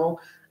channel,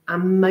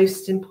 and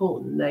most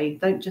importantly,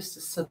 don't just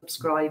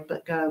subscribe,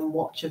 but go and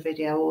watch a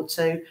video or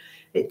two.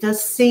 It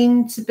does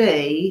seem to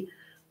be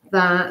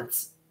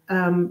that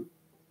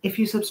if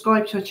you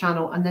subscribe to a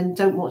channel and then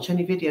don't watch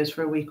any videos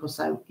for a week or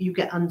so, you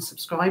get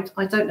unsubscribed.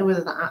 I don't know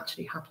whether that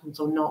actually happens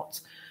or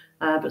not.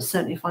 But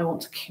certainly if I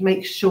want to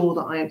make sure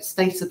that I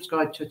stay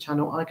subscribed to a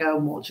channel, I go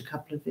and watch a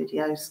couple of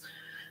videos.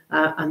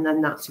 And then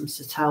that seems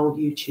to tell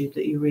YouTube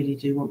that you really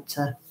do want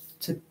to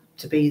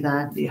be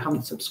there, that you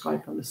haven't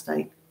subscribed by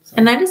mistake. So.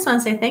 And I just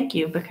want to say thank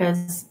you,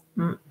 because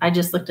I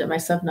just looked at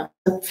myself now,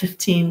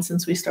 15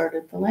 since we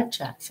started the live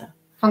chat. So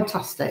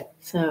fantastic.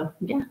 So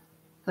yeah.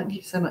 Thank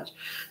you so much.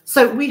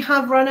 So we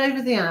have run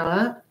over the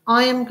hour.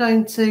 I am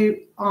going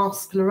to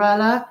ask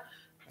Lorella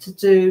to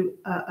do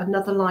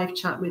another live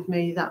chat with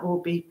me that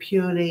will be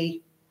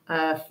purely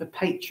for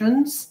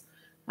patrons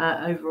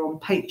over on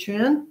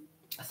Patreon.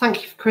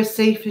 Thank you,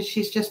 Chrissy, for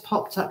she's just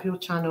popped up your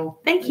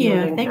channel. Thank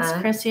you. Thanks,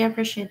 Chrissy. I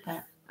appreciate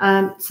that.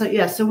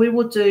 So we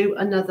will do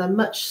another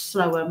much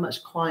slower,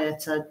 much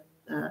quieter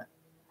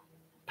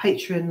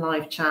Patreon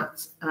live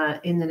chat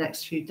in the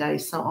next few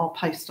days. So I'll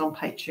post on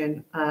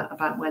Patreon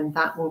about when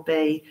that will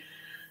be.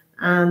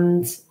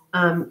 And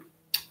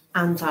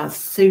as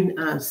soon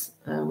as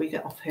we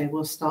get off here,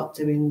 we'll start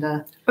doing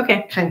the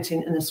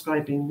counting and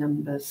ascribing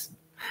numbers.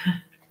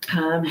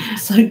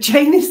 So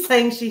Jane is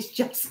saying she's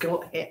just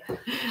got here.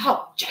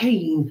 Oh,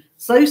 Jane,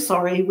 so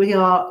sorry.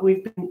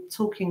 We've been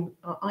talking.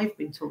 I've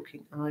been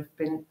talking, and I've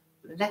been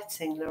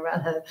letting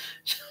Lorella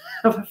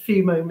have a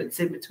few moments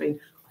in between.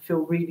 I feel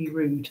really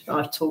rude.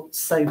 I've talked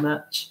so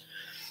much.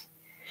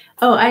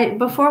 Oh,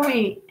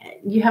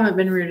 you haven't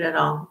been rude at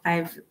all.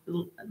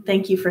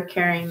 Thank you for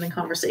carrying the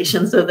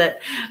conversation so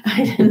that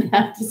I didn't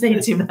have to say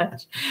too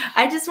much.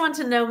 I just want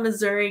to know,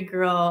 Missouri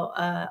girl,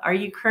 are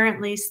you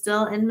currently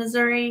still in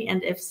Missouri?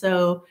 And if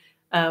so,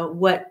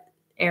 what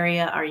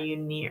area are you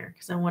near?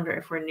 Because I wonder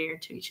if we're near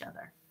to each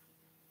other.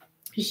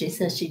 She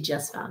says she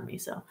just found me.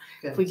 So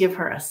if we give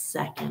her a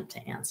second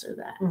to answer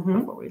that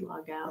before we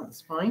log out. That's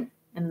fine.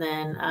 And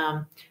then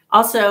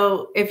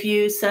also, if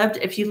you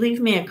leave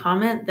me a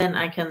comment, then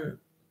I can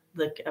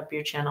look up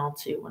your channel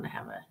too when I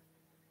have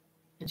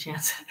a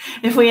chance.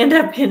 If we end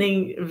up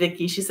getting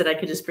Vicky, she said I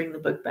could just bring the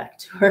book back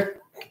to her.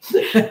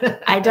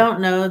 I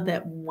don't know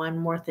that one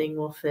more thing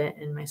will fit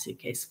in my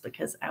suitcase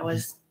because I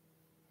was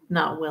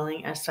not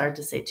willing. I started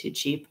to say too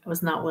cheap. I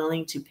was not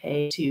willing to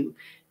pay to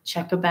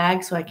check a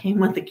bag. So I came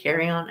with a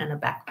carry-on and a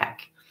backpack.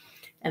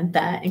 And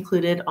that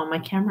included all my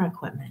camera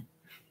equipment.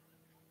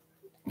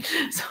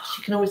 So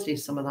she can always leave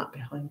some of that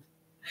behind.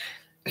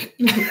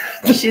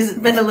 She's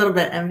been a little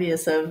bit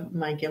envious of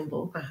my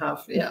gimbal. I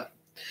have, yeah.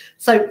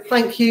 So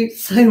thank you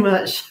so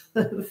much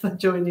for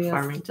joining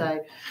us today.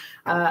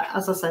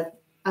 As I said,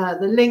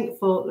 the link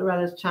for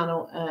Lorella's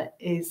channel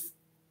is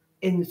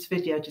in this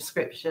video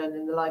description,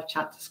 in the live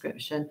chat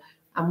description,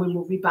 and we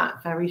will be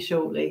back very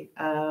shortly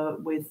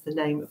with the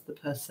name of the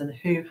person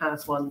who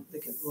has won the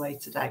giveaway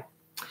today.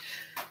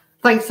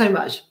 Thanks so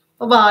much.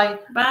 Bye-bye.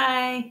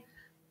 Bye.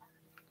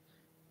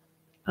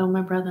 Oh,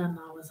 my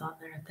brother-in-law was on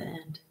there at the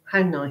end.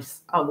 How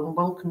nice. Oh,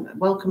 well,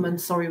 welcome, and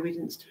sorry we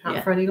didn't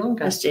have for any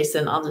longer. That's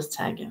Jason. I'll just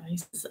tag him. He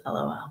says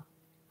LOL.